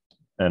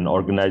an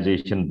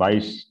organization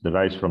buys the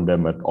rice from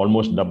them at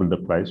almost double the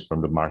price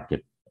from the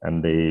market.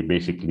 And they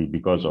basically,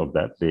 because of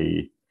that,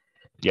 they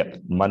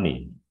get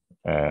money.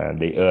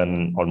 They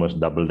earn almost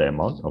double the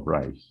amount of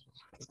rice,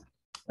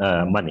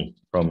 money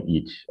from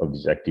each of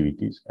these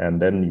activities.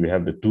 And then you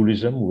have the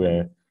tourism,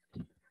 where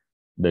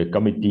the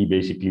committee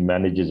basically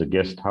manages a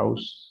guest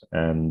house,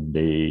 and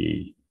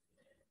they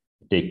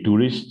take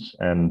tourists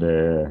and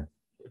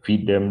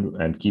feed them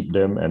and keep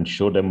them and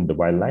show them the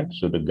wildlife.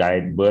 So the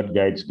bird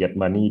guides get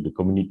money, the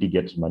community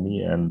gets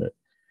money. And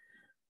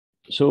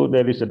so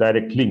there is a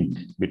direct link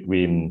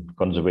between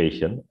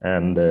conservation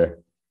and the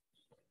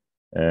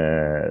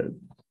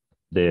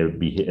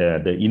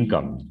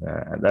income.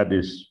 That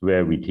is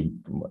where we think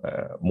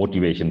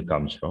motivation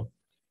comes from.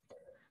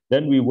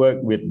 Then we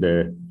work with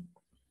the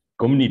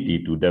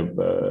community to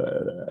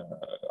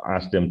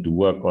ask them to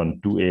work on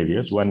 2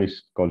 areas. One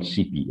is called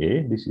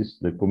CPA. This is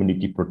the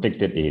community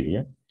protected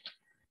area.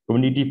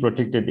 Community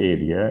protected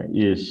area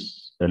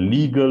is a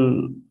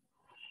legal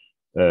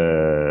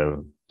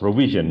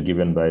provision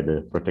given by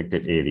the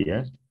protected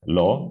area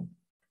law,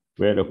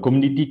 where a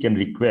community can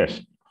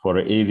request for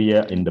an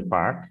area in the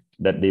park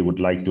that they would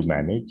like to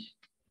manage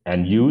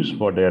and use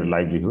for their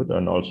livelihood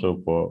and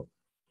also for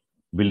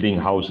building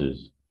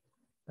houses.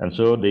 And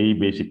so they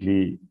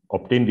basically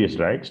obtain these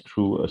rights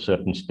through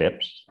certain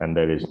steps, and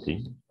there is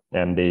thing,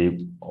 and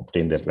they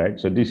obtain that right.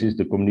 So this is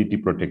the community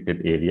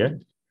protected area.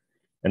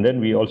 And then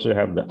we also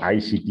have the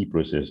ICT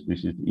process.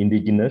 This is the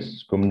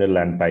indigenous communal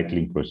land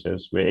titling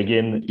process, where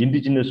again,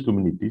 indigenous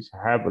communities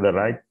have the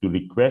right to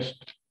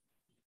request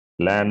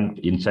land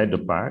inside the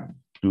park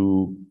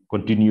to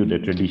continue the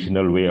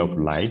traditional way of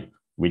life,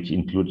 which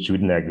includes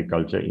Sweden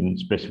agriculture in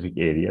specific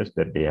areas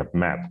that they have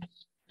mapped.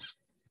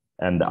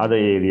 And the other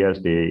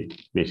areas they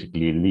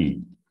basically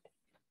leave.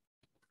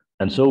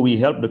 And so we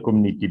help the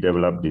community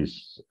develop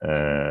this,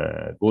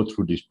 go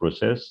through this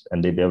process,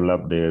 and they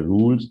develop their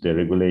rules, their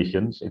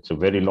regulations. It's a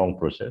very long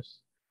process.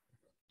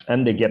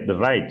 And they get the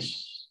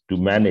rights to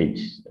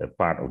manage a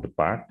part of the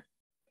park.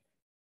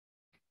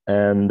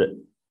 And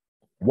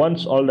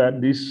once all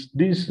that,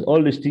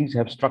 all these things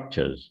have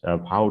structures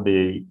of how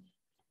they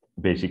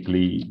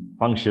basically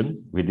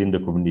function within the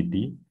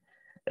community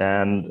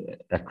and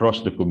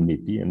across the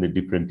community and the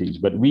different things.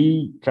 But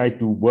we try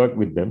to work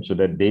with them so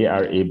that they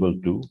are able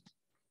to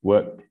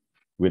work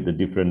with the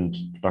different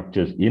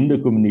structures in the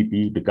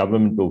community, the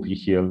government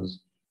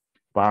officials,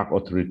 park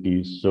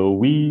authorities. So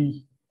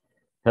we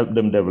help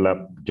them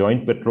develop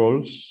joint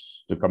patrols.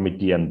 The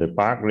committee and the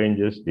park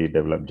rangers, they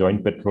develop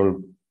joint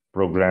patrol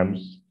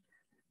programs,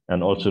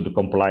 and also the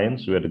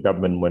compliance, where the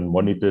government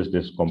monitors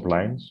this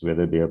compliance,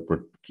 whether they are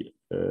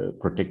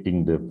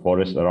protecting the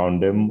forest around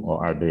them,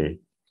 or are they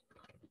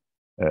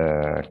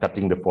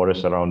cutting the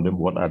forest around them,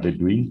 what are they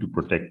doing to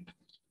protect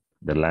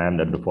the land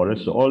and the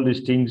forest. So all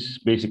these things,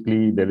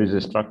 basically, there is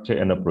a structure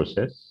and a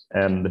process.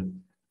 And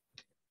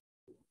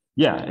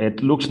yeah,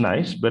 it looks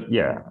nice, but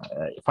yeah,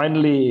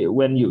 finally,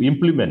 when you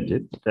implement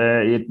it,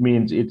 it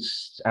means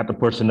it's at a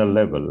personal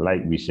level,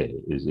 like we say.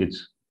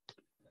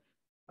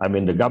 I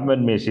mean, the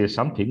government may say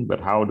something,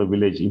 but how the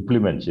village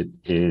implements it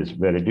is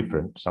very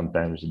different.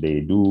 Sometimes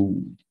they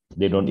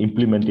don't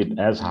implement it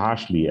as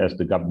harshly as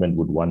the government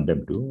would want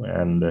them to.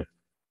 And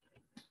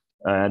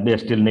they're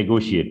still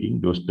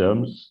negotiating those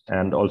terms.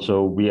 And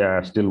also we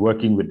are still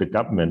working with the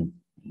government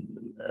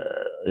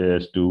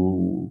as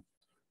to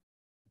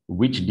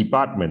which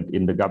department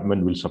in the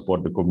government will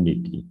support the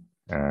community,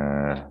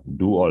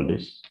 do all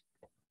this.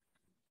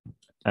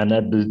 And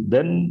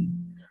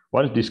then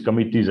once these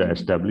committees are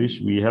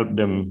established, we help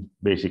them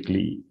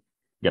basically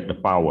get the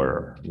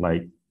power,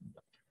 like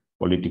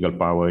political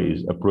power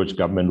is approach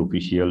government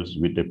officials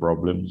with the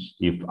problems.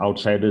 If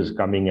outsiders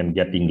coming and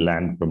getting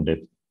land from that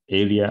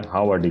area,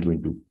 how are they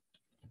going to,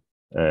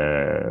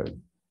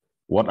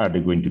 what are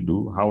they going to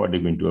do? How are they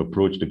going to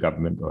approach the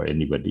government or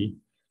anybody?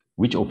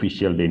 Which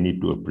official they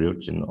need to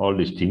approach, and all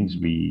these things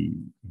we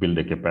build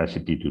a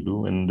capacity to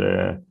do. And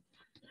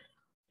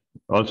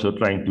also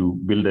trying to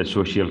build a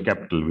social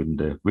capital in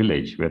the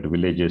village, where the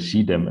villagers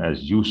see them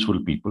as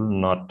useful people,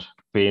 not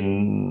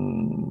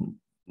people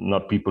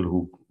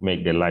who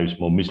make their lives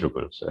more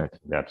miserable. So I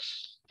think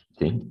that's the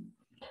thing.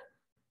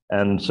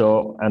 And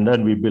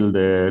then we build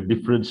a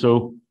different.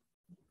 So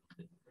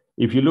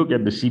if you look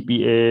at the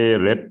CPA,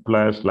 Red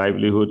Plus,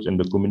 livelihoods, and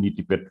the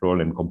community patrol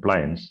and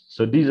compliance,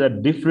 so these are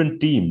different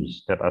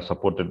teams that are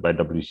supported by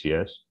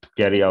WCS to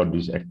carry out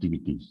these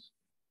activities.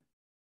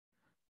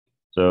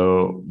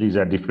 So these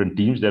are different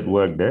teams that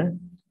work there.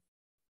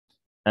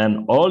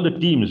 And all the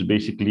teams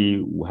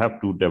basically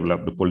have to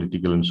develop the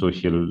political and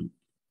social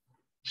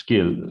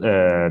skill,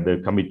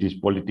 the committee's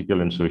political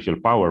and social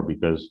power,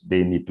 because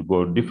they need to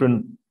go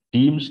different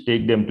teams,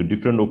 take them to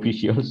different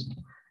officials.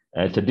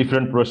 It's a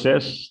different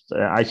process.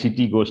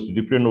 ICT goes to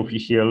different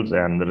officials,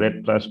 and the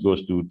Red Plus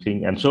goes to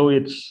thing. And so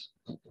it's,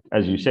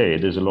 as you say,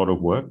 there's a lot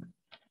of work.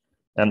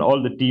 And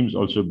all the teams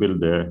also build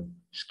the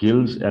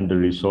skills and the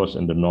resource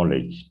and the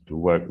knowledge to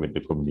work with the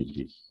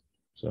communities.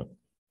 So,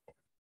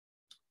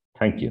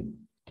 thank you.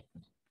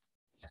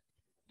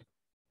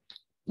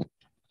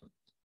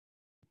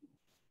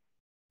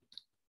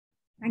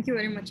 Thank you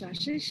very much,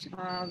 Ashish.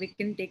 We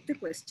can take the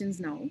questions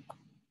now.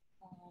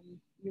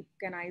 You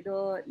can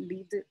either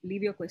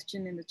leave your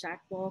question in the chat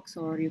box,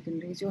 or you can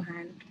raise your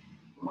hand.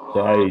 So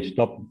I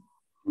stop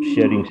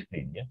sharing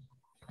screen, yeah?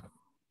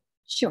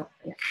 Sure,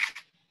 yeah.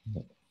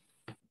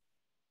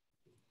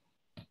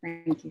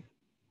 Thank you.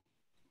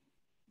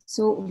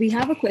 So we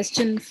have a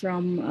question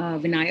from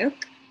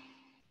Vinayak.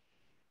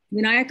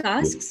 Vinayak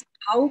asks,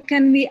 how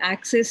can we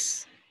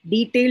access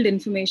detailed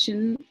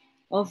information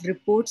of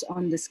reports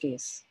on this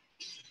case?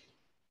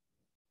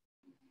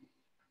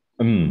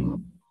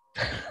 What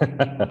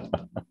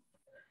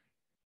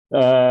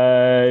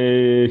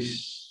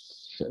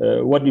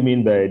do you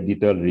mean by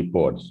detailed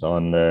reports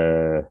on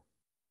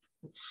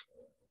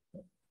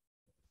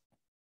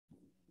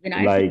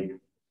like?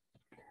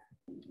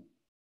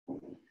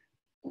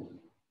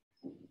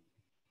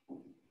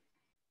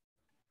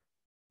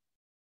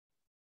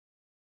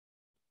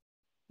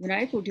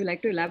 Vinayak, would you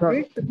like to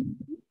elaborate?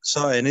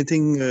 So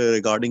anything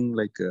regarding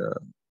like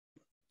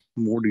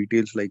more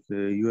details, like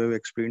you have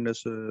explained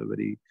us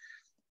very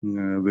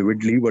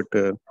vividly, but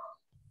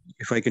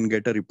if I can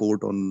get a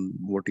report on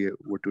what you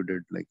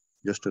did, like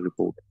just a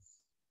report,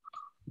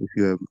 if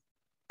you have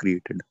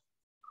created.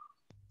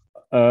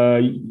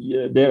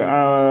 Yeah, there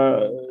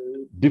are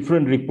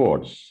different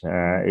reports.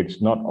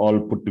 It's not all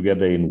put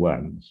together in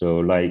one. So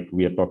like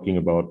we are talking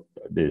about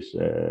this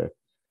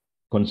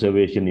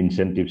conservation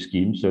incentive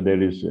scheme. So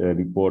there is a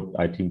report,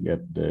 I think,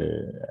 at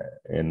the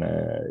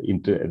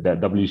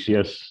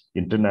WCS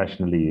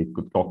internationally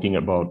talking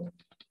about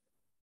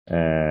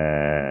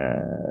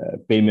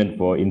payment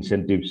for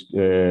incentives,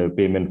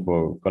 payment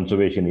for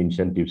conservation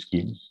incentive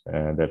schemes.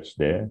 That's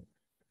there,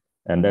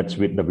 and that's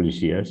with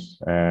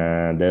WCS.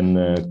 And then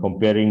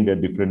comparing the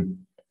different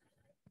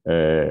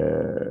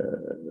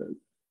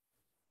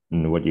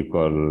what you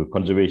call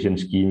conservation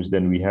schemes.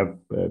 Then we have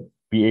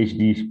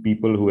PhD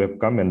people who have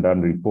come and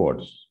done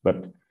reports,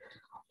 but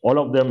all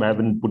of them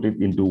haven't put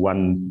it into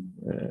one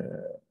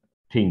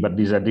thing. But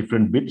these are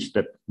different bits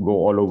that go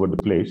all over the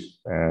place,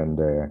 and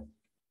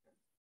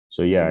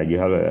so yeah, you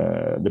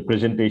have the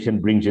presentation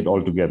brings it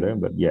all together.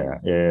 But yeah,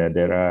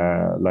 there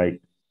are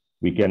like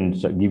we can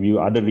give you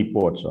other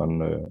reports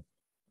on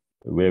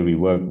where we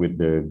work with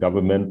the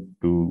government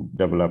to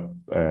develop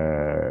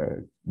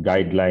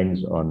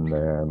guidelines on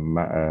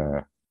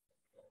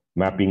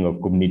mapping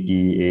of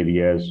community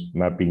areas,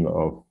 mapping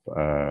of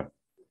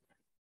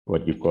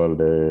what you call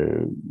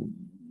the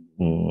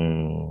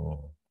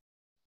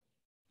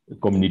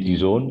community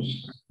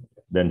zones.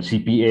 Then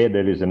CPA,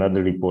 there is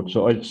another report.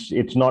 So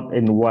it's not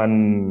in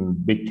one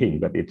big thing,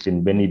 but it's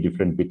in many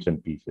different bits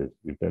and pieces.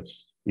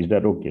 Is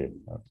that okay?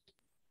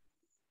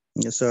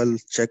 Yes, I'll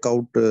check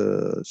out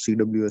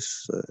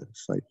CWS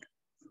site.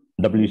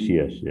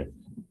 WCS, yeah.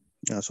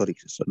 Sorry,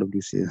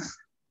 WCS.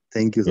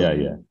 Thank you, sir.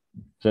 Yeah.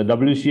 So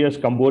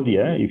WCS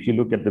Cambodia, if you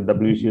look at the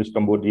WCS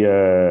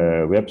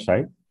Cambodia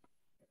website,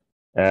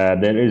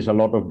 there is a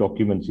lot of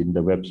documents in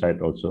the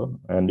website also.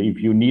 And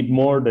if you need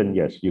more, then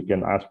yes, you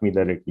can ask me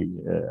directly.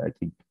 I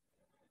think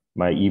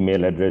my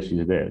email address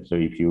is there. So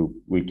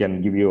we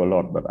can give you a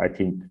lot, but I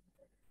think,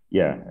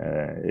 yeah,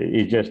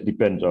 it just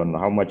depends on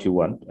how much you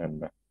want.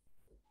 And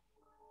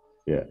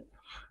yeah.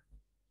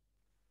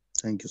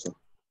 Thank you, sir.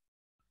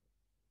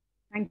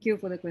 Thank you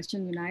for the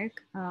question, Vinayak.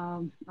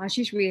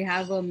 Ashish, we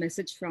have a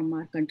message from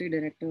our country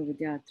director,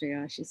 Vidya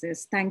Atreya. She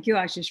says, thank you,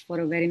 Ashish, for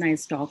a very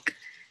nice talk.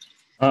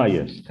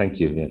 Yes, thank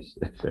you. Yes.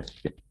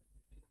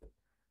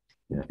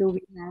 Yeah. Do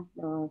we have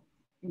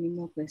any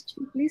more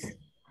questions, please?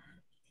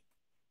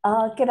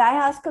 Can I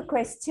ask a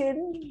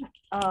question,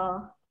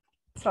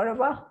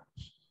 Saurabha?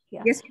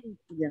 Yeah. Yes, please.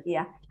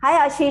 Yeah.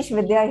 Hi, Ashish,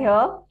 Vidya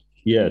here.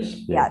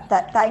 Yes. Yeah,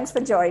 thanks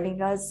for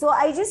joining us. So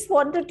I just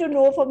wanted to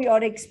know from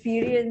your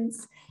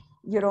experience,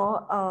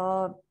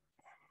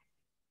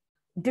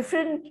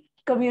 different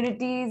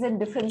communities and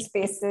different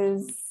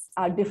spaces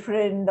are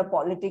different, the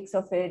politics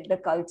of it, the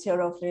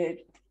culture of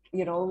it,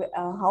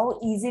 how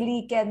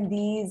easily can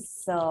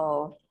these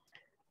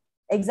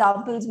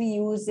examples be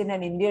used in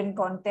an Indian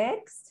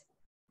context?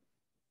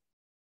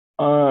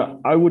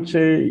 I would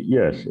say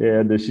yes.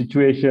 The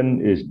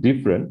situation is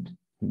different,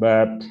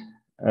 but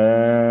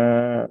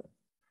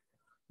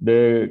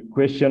the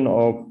question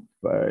of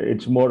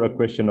it's more a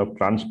question of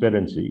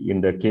transparency in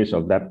the case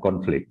of that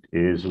conflict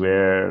is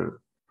where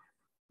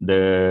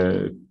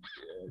the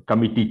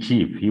committee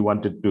chief, he was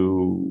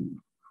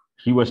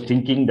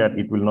thinking that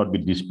it will not be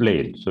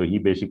displayed. So he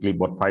basically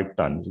bought 5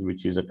 tons,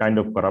 which is a kind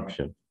of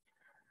corruption,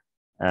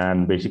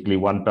 and basically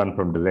 1 ton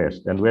from the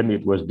rest. And when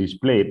it was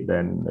displayed,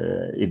 then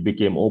it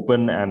became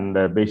open, and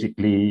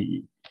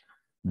basically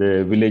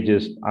the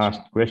villagers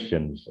asked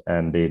questions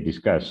and they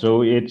discussed.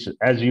 So it's,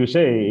 as you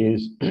say,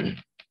 is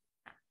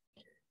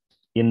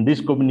in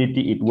this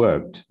community it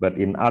worked, but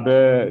in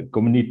other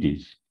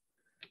communities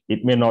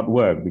it may not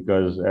work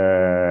because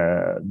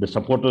the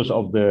supporters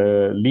of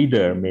the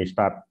leader may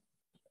start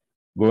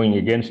going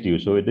against you.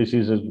 So this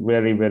is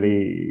very,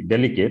 very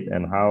delicate,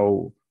 and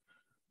how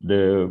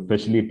the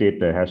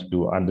facilitator has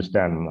to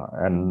understand.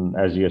 And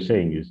as you're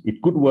saying, is it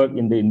could work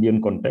in the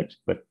Indian context,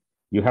 but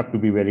you have to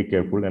be very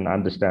careful and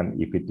understand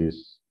if it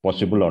is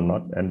possible or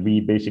not. And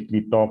we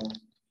basically talked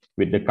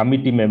with the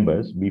committee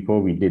members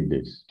before we did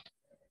this,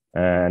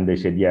 and they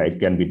said, yeah, it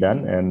can be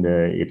done, and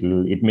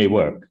it may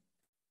work.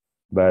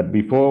 But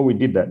before we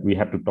did that, we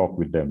had to talk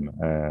with them.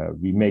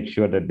 We make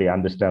sure that they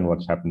understand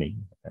what's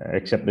happening,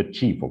 except the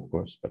chief, of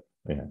course. But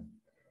yeah,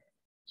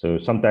 so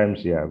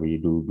sometimes, yeah, we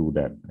do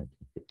that.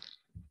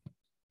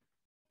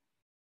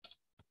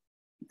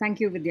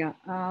 Thank you, Vidya.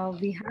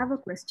 We have a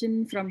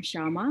question from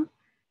Shama.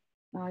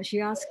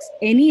 She asks,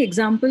 any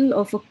example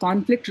of a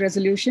conflict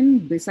resolution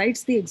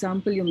besides the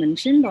example you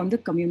mentioned on the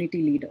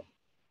community leader?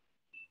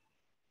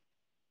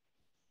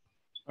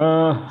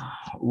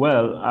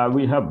 Well,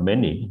 we have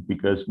many,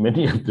 because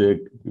many of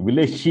the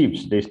village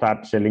chiefs, they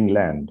start selling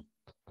land,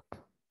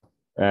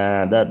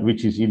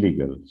 which is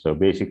illegal. So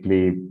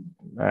basically,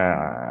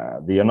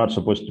 they are not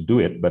supposed to do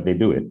it, but they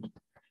do it.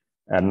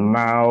 And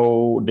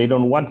now they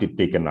don't want it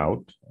taken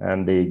out,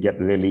 and they get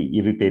really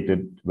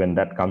irritated when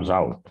that comes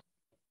out.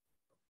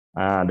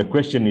 The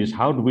question is,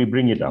 how do we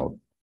bring it out?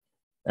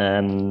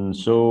 And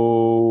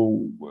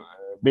so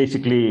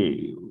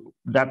basically,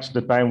 that's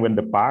the time when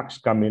the parks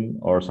come in,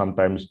 or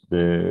sometimes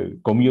the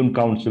commune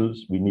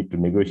councils, we need to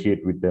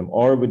negotiate with them,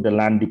 or with the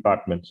land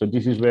department. So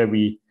this is where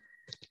we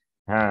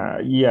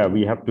have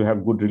to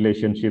have good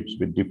relationships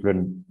with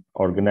different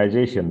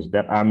organizations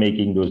that are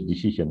making those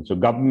decisions. So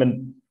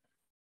government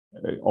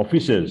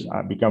officers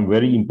become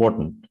very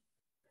important,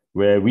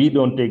 where we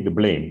don't take the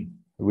blame.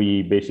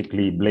 We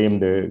basically blame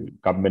the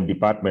government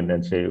department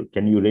and say,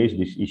 can you raise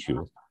this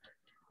issue?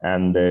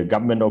 And the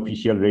government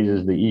official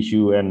raises the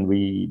issue, and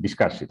we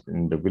discuss it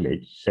in the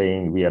village,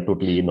 saying we are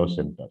totally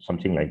innocent, or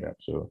something like that.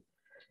 So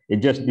it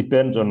just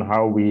depends on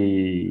how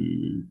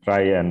we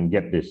try and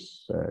get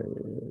this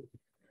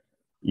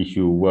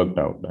issue worked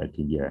out. I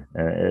think, yeah.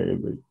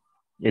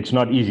 It's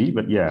not easy,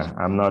 but yeah,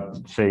 I'm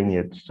not saying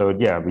it. So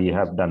yeah, we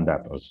have done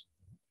that also.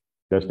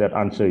 Does that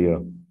answer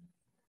your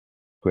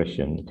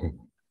question?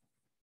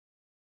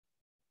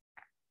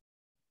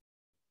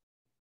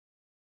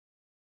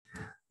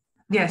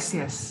 Yes,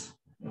 yes.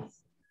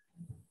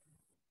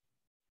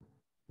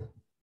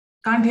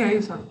 Can't hear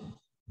you, sir.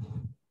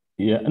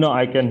 Yeah, no,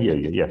 I can hear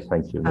you. Yes,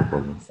 thank you. No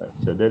problem.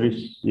 So there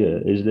is, yeah,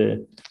 is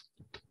the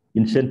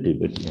incentive.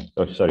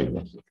 Oh, sorry.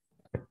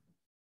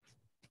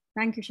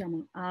 Thank you,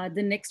 Shama.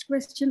 The next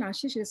question,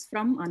 Ashish, is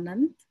from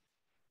Anand.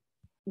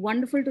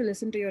 Wonderful to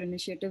listen to your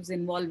initiatives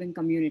involving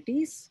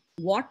communities.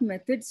 What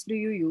methods do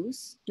you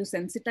use to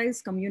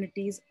sensitize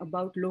communities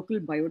about local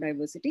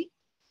biodiversity?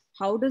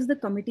 How does the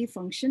committee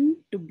function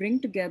to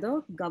bring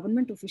together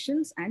government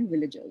officials and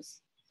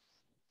villagers?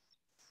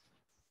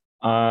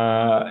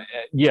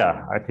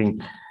 Yeah, I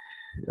think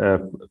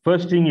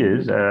first thing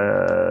is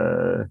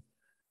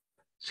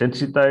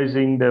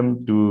sensitizing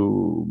them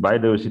to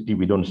biodiversity.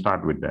 We don't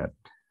start with that.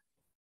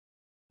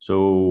 So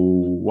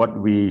what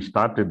we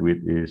started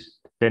with is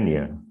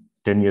tenure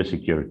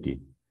security.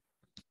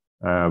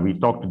 We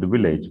talked to the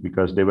village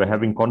because they were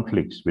having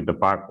conflicts with the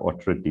park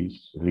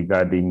authorities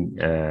regarding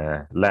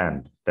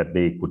land that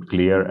they could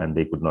clear and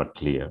they could not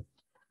clear.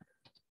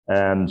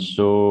 And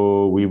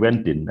so we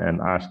went in and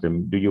asked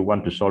them, do you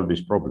want to solve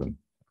this problem?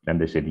 And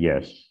they said,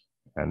 yes.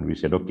 And we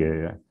said,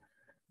 okay,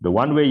 the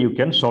one way you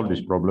can solve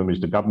this problem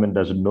is the government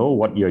doesn't know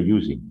what you're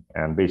using.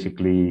 And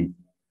basically,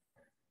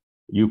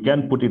 you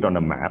can put it on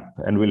a map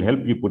and we'll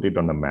help you put it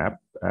on a map.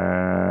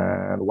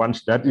 And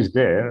once that is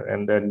there,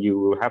 and then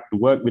you have to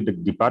work with the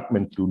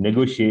department to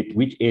negotiate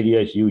which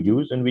areas you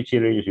use and which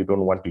areas you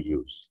don't want to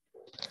use.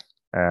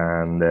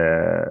 And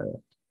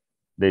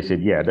they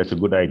said, yeah, that's a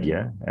good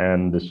idea.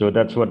 And so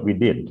that's what we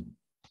did.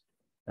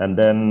 And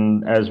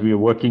then as we were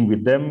working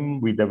with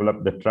them, we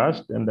developed the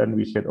trust. And then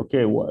we said,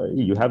 okay,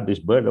 you have this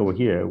bird over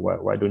here.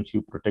 Why don't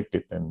you protect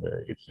it? And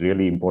it's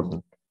really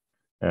important.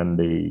 And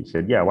they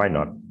said, yeah, why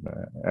not?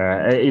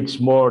 It's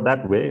more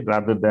that way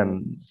rather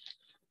than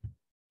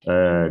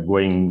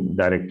going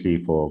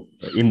directly for,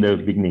 in the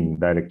beginning,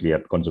 directly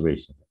at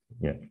conservation.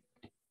 Yeah.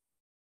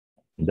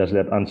 Does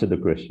that answer the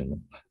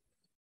question?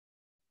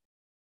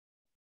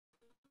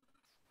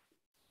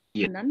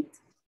 Yeah. Anand?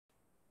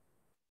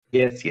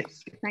 Yes.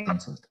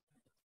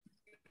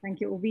 Thank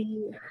you.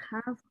 We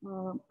have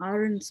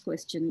Aaron's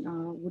question.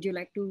 Would you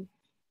like to?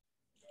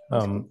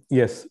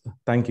 Yes,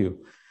 thank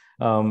you.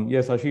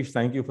 Yes, Ashish,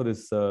 thank you for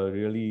this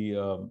really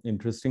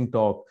interesting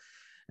talk.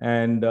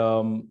 And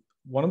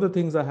one of the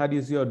things I had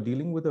is you're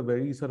dealing with a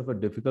very sort of a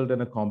difficult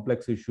and a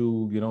complex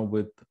issue,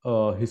 with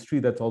history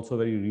that's also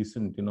very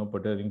recent,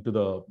 pertaining to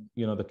the,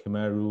 the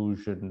Khmer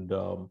Rouge and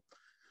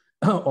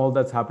all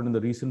that's happened in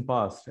the recent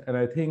past. And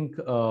I think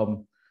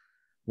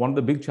one of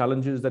the big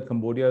challenges that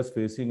Cambodia is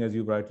facing, as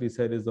you rightly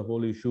said, is the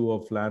whole issue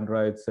of land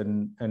rights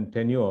and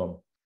tenure.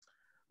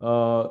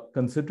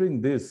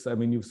 Considering this, I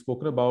mean, you've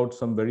spoken about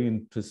some very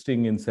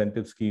interesting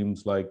incentive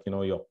schemes like,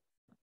 your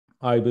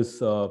IBIS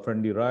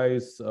friendly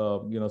rice,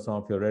 some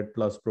of your Red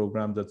Plus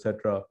programs,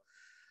 etc.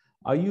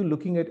 Are you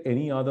looking at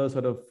any other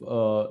sort of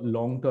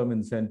long-term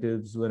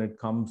incentives when it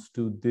comes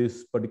to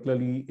this,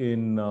 particularly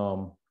in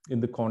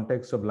the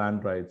context of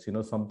land rights,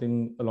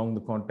 something along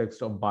the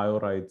context of bio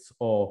rights,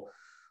 or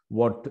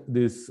what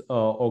this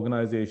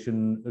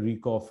organization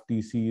RECOF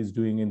TC is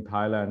doing in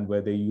Thailand,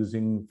 where they're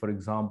using, for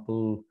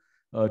example,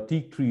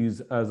 teak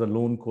trees as a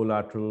loan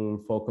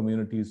collateral for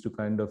communities to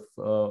kind of,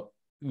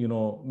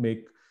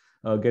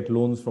 get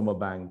loans from a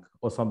bank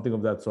or something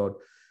of that sort.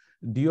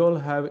 Do you all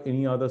have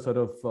any other sort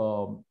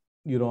of,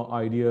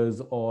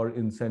 ideas or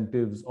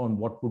incentives on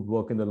what would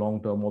work in the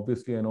long term?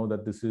 Obviously, I know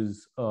that this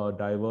is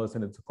diverse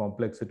and it's a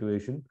complex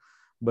situation,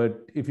 but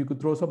if you could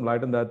throw some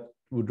light on that,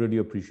 would really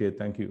appreciate.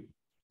 Thank you.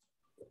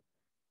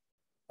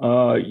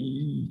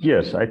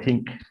 Yes, I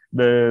think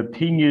the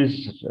thing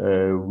is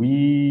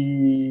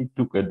we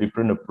took a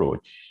different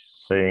approach,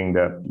 saying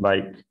that,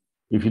 like,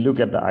 if you look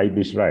at the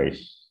IBIS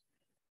rice,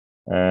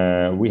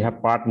 we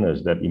have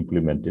partners that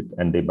implement it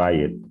and they buy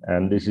it.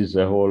 And this is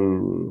a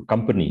whole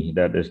company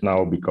that has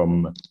now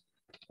become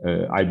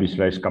IBIS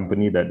rice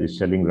company that is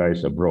selling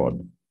rice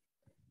abroad.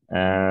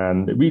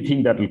 And we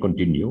think that will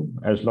continue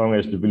as long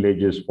as the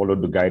villagers follow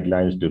the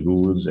guidelines, the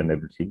rules and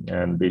everything.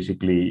 And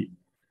basically,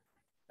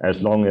 as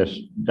long as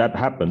that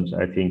happens,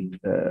 I think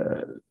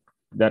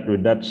that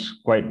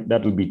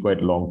will be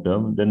quite long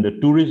term. Then the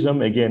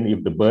tourism, again,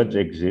 if the birds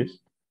exist,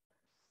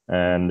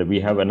 and we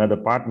have another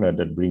partner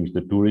that brings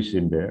the tourists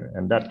in there,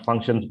 and that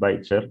functions by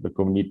itself. The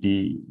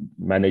community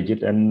manage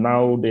it, and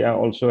now they are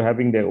also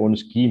having their own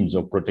schemes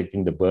of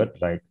protecting the bird,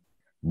 like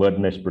bird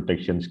nest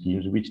protection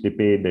schemes, which they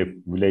pay the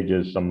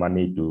villagers some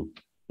money to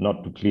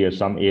not to clear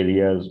some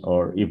areas,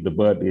 or if the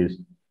bird is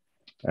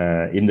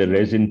in the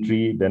resin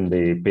tree, then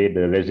they pay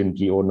the resin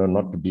tree owner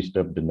not to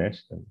disturb the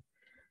nest. And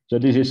so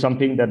this is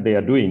something that they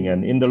are doing.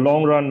 And in the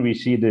long run, we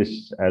see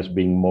this as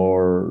being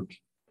more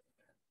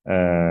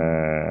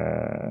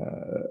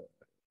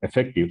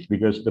effective,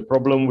 because the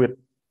problem with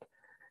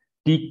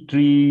teak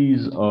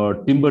trees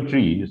or timber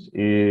trees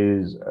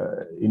is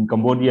in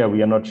Cambodia,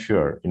 we are not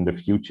sure in the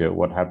future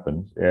what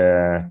happens.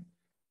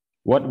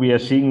 What we are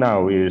seeing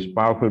now is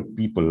powerful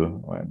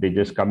people, they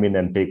just come in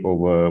and take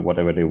over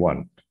whatever they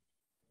want.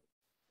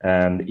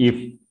 And if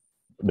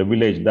the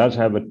village does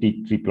have a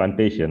teak tree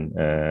plantation,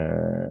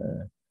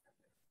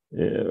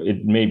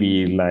 it may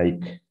be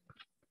like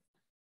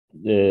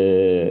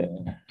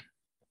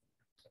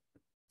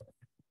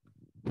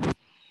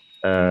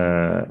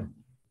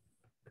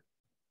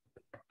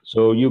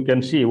so you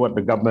can see what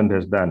the government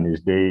has done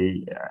is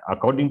they,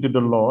 according to the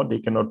law, they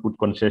cannot put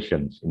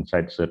concessions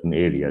inside certain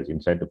areas,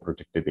 inside the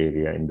protected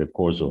area in the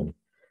core zone.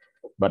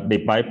 But they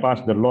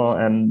bypassed the law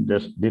and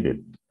just did it.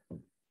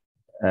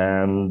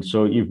 And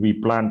so if we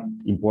plant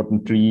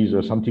important trees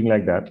or something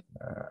like that,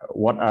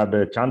 what are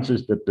the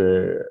chances that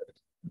the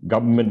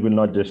government will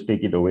not just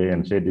take it away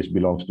and say this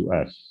belongs to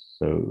us?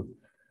 So,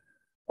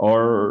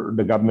 or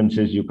the government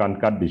says you can't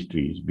cut these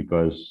trees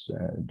because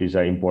these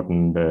are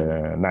important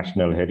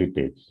national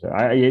heritage.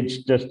 It's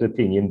just a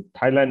thing. In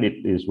Thailand,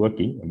 it is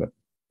working. But,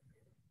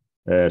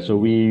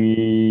 so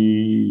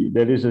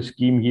there is a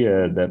scheme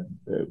here that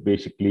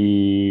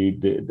basically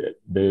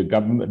the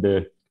government,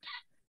 the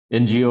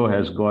NGO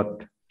has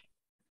got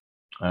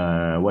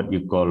what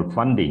you call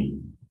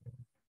funding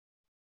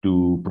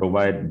to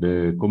provide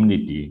the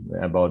community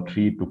about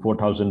 $3,000 to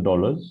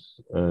 $4,000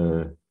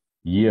 a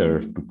year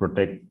to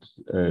protect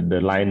the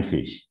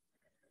lionfish.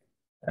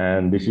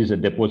 And this is a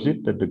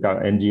deposit that the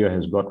NGO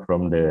has got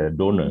from the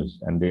donors,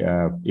 and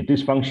it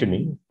is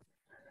functioning,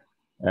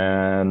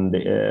 and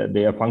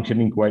they are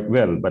functioning quite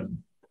well. But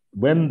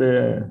when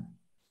the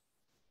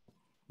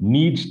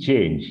needs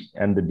change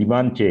and the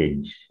demand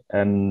change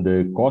and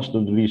the cost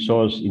of the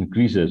resource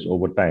increases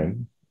over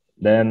time,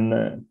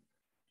 then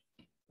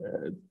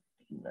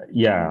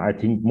yeah, I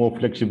think more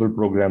flexible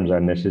programs are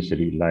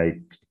necessary,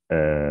 like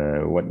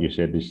what you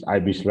said, this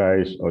ibis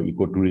rice or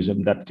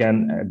ecotourism that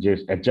can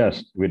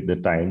adjust with the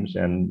times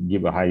and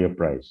give a higher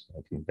price.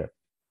 I think that.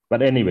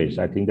 But anyways,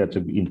 I think that's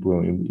a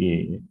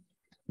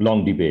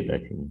long debate, I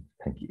think.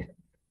 Thank you.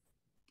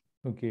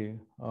 Okay.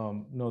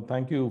 No,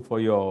 thank you for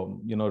your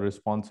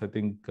response. I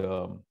think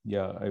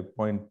yeah,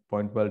 point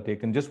well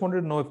taken. Just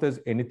wanted to know if there's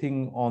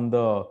anything on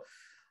the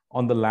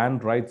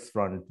land rights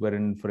front,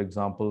 wherein, for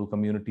example,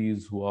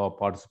 communities who are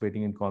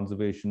participating in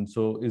conservation.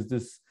 So is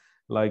this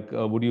like,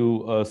 would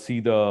you see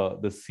the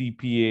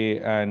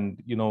CPA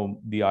and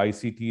the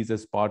ICTs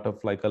as part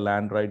of like a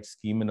land rights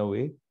scheme in a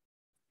way?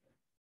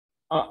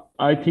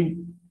 I think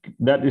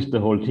that is the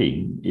whole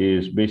thing.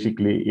 Is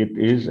basically it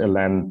is a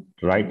land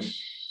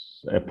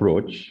rights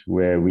approach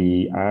where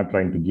we are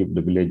trying to give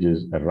the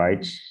villagers a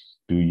rights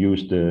to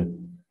use the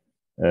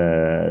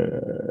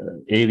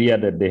area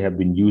that they have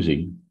been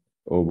using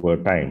over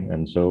time.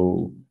 And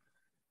so,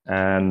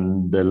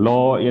 and the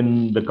law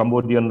in the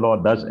Cambodian law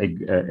does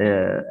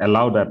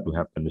allow that to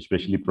happen,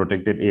 especially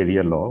protected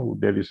area law.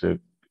 There is a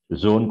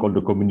zone called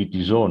the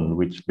community zone,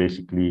 which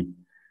basically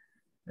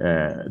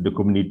the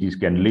communities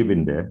can live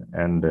in there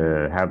and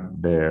have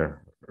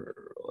their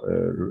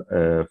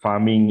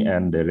farming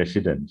and their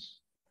residence.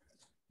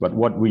 But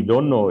what we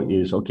don't know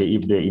is, okay,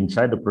 if they're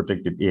inside the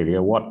protected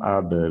area, what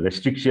are the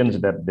restrictions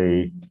that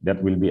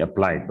will be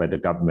applied by the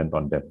government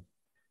on them,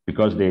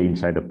 because they're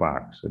inside the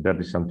park. So that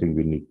is something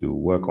we need to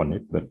work on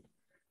it. But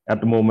at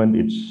the moment,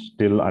 it's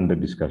still under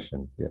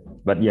discussion. Yeah.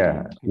 But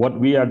yeah, what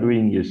we are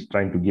doing is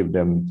trying to give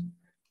them,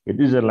 it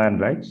is a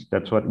land rights.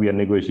 That's what we are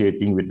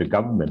negotiating with the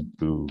government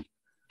to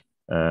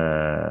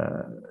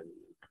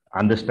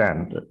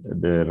understand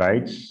the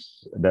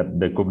rights that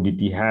the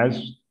community has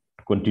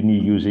to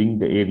continue using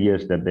the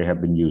areas that they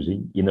have been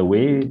using in a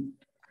way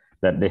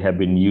that they have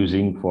been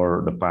using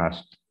for the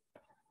past,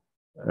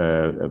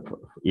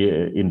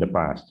 in the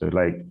past. So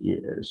like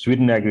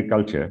Sweden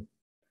agriculture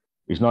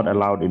is not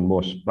allowed in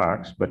most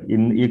parks, but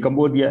in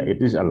Cambodia,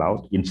 it is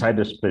allowed inside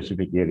a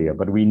specific area,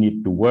 but we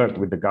need to work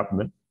with the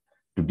government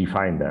to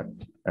define that.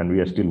 And we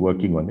are still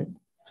working on it.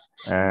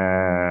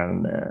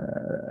 And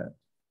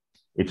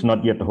it's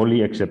not yet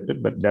wholly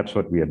accepted, but that's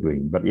what we are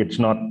doing. But it's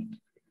not,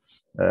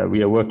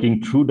 we are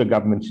working through the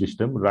government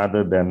system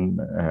rather than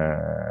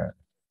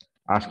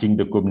asking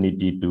the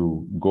community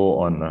to go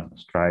on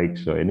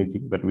strikes or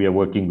anything, but we are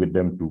working with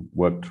them to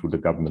work through the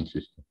government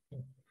system.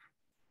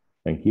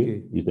 Thank you.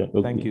 Okay. Is that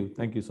okay? Thank you.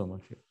 Thank you so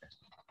much.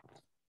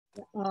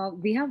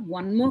 We have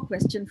one more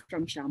question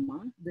from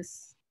Shama.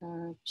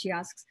 She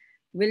asks,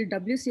 will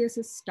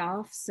WCS's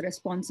staff's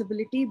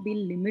responsibility be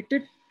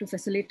limited to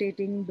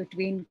facilitating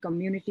between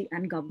community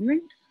and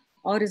government,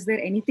 or is there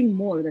anything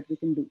more that we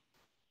can do?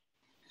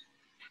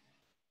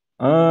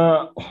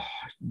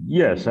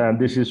 Yes, and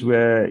this is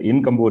where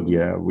in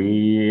Cambodia,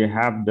 we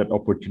have that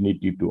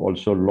opportunity to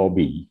also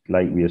lobby,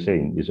 like we are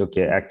saying, is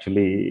okay,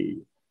 actually,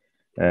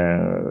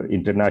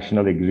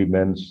 international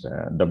agreements,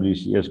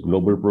 WCS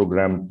global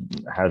program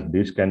has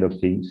this kind of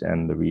things,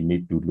 and we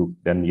need to look,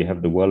 then you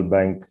have the World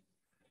Bank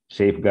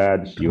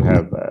safeguards, you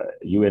have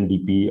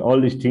UNDP, all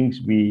these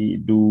things we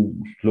do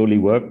slowly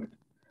work,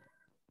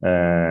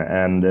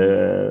 and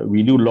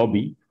we do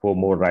lobby for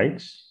more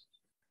rights.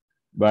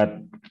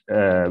 But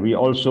we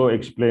also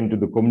explain to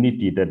the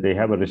community that they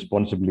have a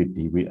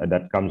responsibility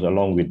that comes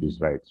along with these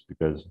rights,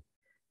 because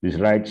these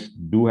rights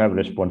do have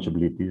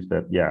responsibilities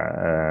that,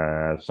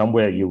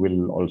 somewhere you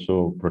will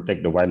also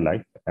protect the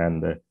wildlife,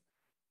 and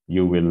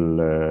you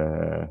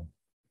will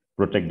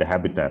protect the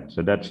habitat.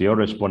 So that's your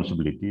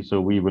responsibility. So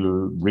we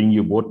will bring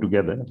you both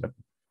together.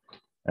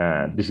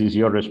 This is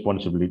your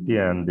responsibility,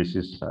 and this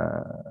is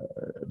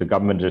the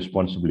government's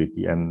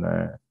responsibility. And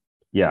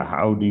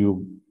how do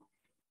you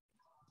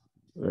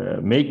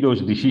make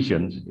those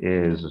decisions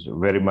is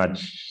very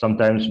much,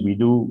 sometimes we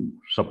do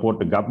support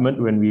the government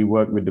when we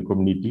work with the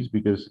communities,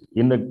 because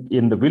in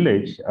the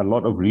village, a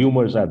lot of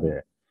rumors are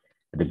there.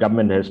 The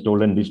government has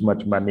stolen this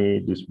much money,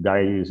 this guy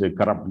is a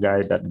corrupt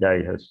guy, that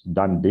guy has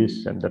done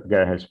this, and that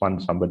guy has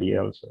funded somebody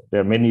else. There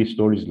are many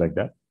stories like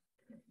that.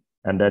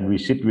 And then we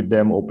sit with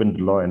them, open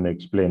the law, and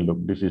explain,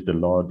 look, this is the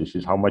law, this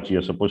is how much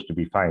you're supposed to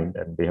be fined,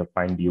 and they have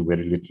fined you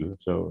very little.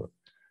 So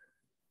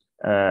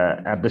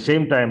at the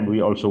same time,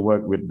 we also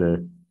work with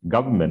the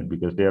government,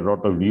 because there are a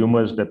lot of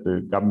rumors that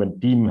the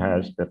government team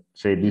has that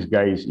say this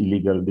guy is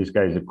illegal, this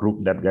guy is a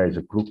crook, that guy is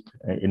a crook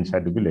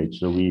inside the village.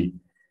 So we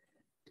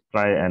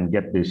try and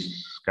get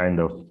this kind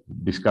of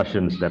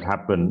discussions that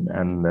happen,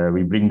 and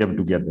we bring them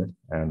together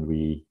and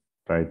we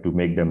try to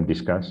make them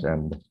discuss,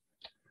 and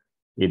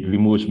it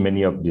removes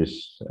many of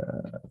these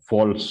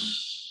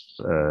false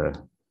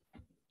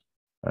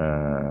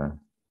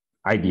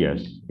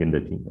ideas in the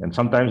thing. And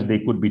sometimes they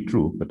could be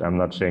true, but I'm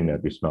not saying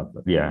that it's not.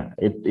 But yeah,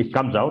 it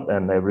comes out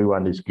and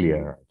everyone is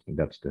clear. I think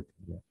that's the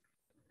thing. Yeah.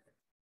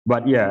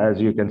 But yeah, as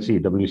you can see,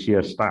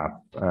 WCS staff,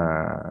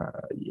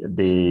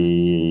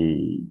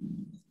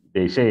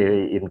 they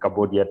say in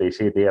Cambodia, they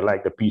say they are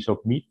like a piece of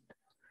meat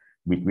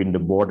between the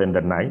board and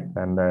the knife,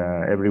 and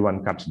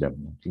everyone cuts them.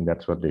 I think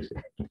that's what they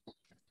say.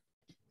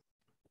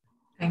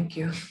 Thank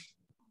you.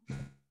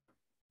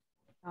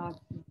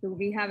 Do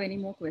we have any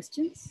more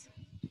questions?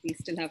 We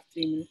still have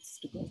 3 minutes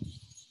to go.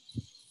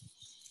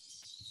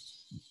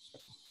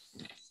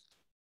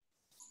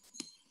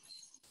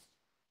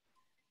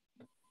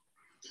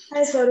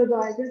 Hi, Saurabh.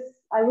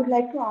 I would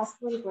like to ask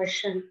one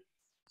question.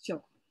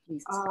 Sure,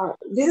 please.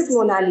 This is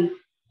Monali.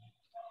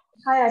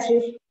 Hi,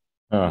 Ashish.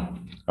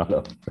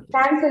 Hello.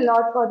 Thanks a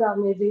lot for the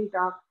amazing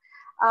talk.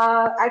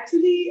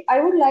 Actually, I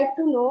would like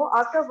to know,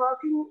 after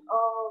working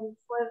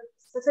for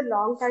such a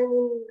long time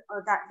in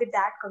with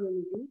that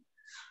community,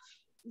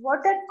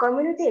 what that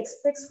community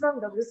expects from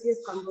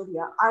WCS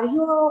Cambodia. Are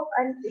you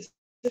an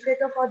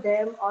educator for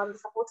them, or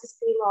support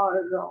system,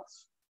 or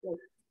like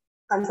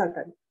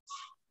consultant?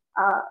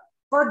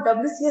 For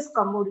WCS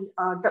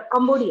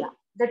Cambodia,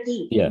 the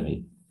team. Yeah.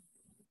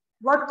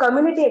 What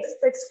community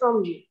expects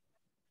from you?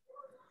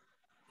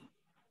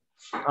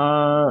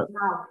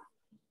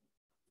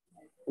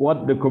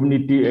 What the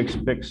community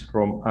expects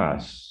from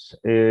us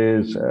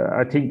is,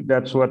 I think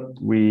that's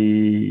what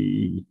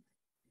we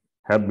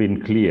have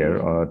been clear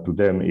to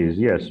them is,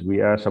 yes,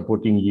 we are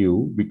supporting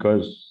you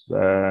because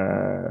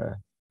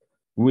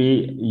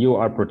you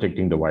are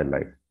protecting the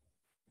wildlife.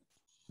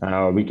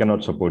 We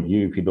cannot support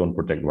you if you don't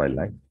protect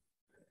wildlife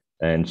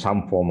in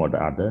some form or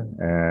the other,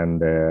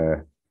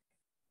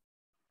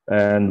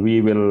 and we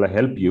will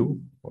help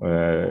you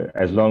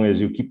as long as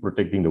you keep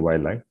protecting the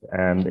wildlife.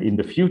 And in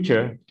the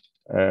future,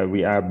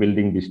 we are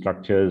building the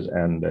structures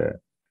and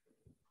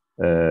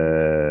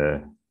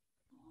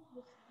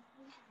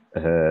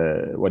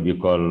what you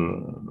call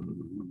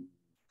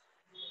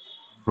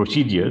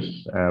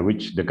procedures,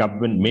 which the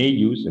government may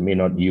use and may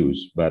not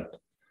use, but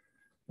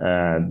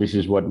this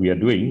is what we are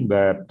doing.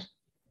 But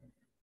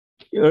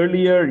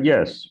earlier,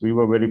 yes, we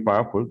were very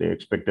powerful. They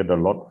expected a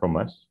lot from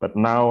us. But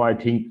now I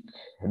think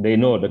they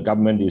know the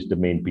government is the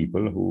main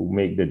people who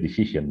make the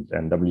decisions,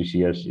 and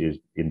WCS is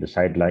in the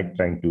sideline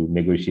trying to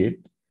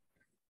negotiate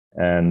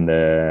and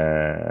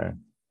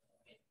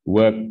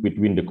work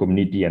between the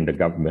community and the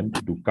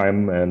government to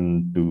come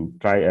and to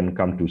try and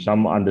come to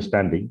some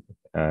understanding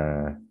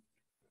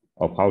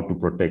of how to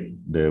protect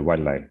the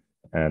wildlife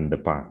and the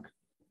park.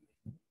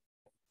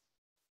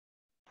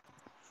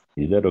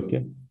 Is that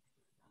okay?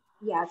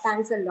 Yeah,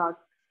 thanks a lot.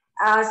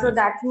 So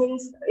that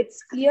means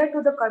it's clear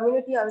to the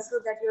community also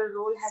that your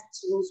role has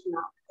changed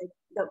now. Like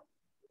the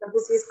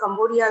WCS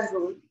Cambodia's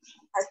role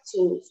has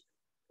changed.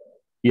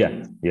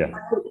 Yeah. The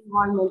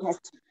environment has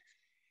changed.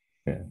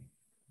 Yeah.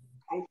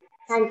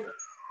 Thank you.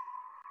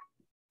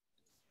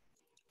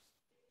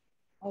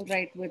 All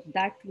right, with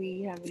that,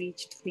 we have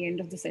reached the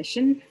end of the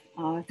session.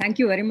 Thank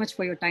you very much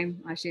for your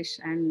time, Ashish,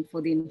 and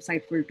for the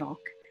insightful talk.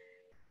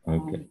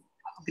 Okay.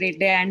 Have a great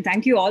day, and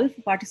thank you all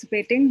for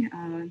participating.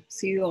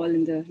 See you all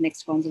in the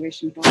next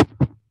conservation talk.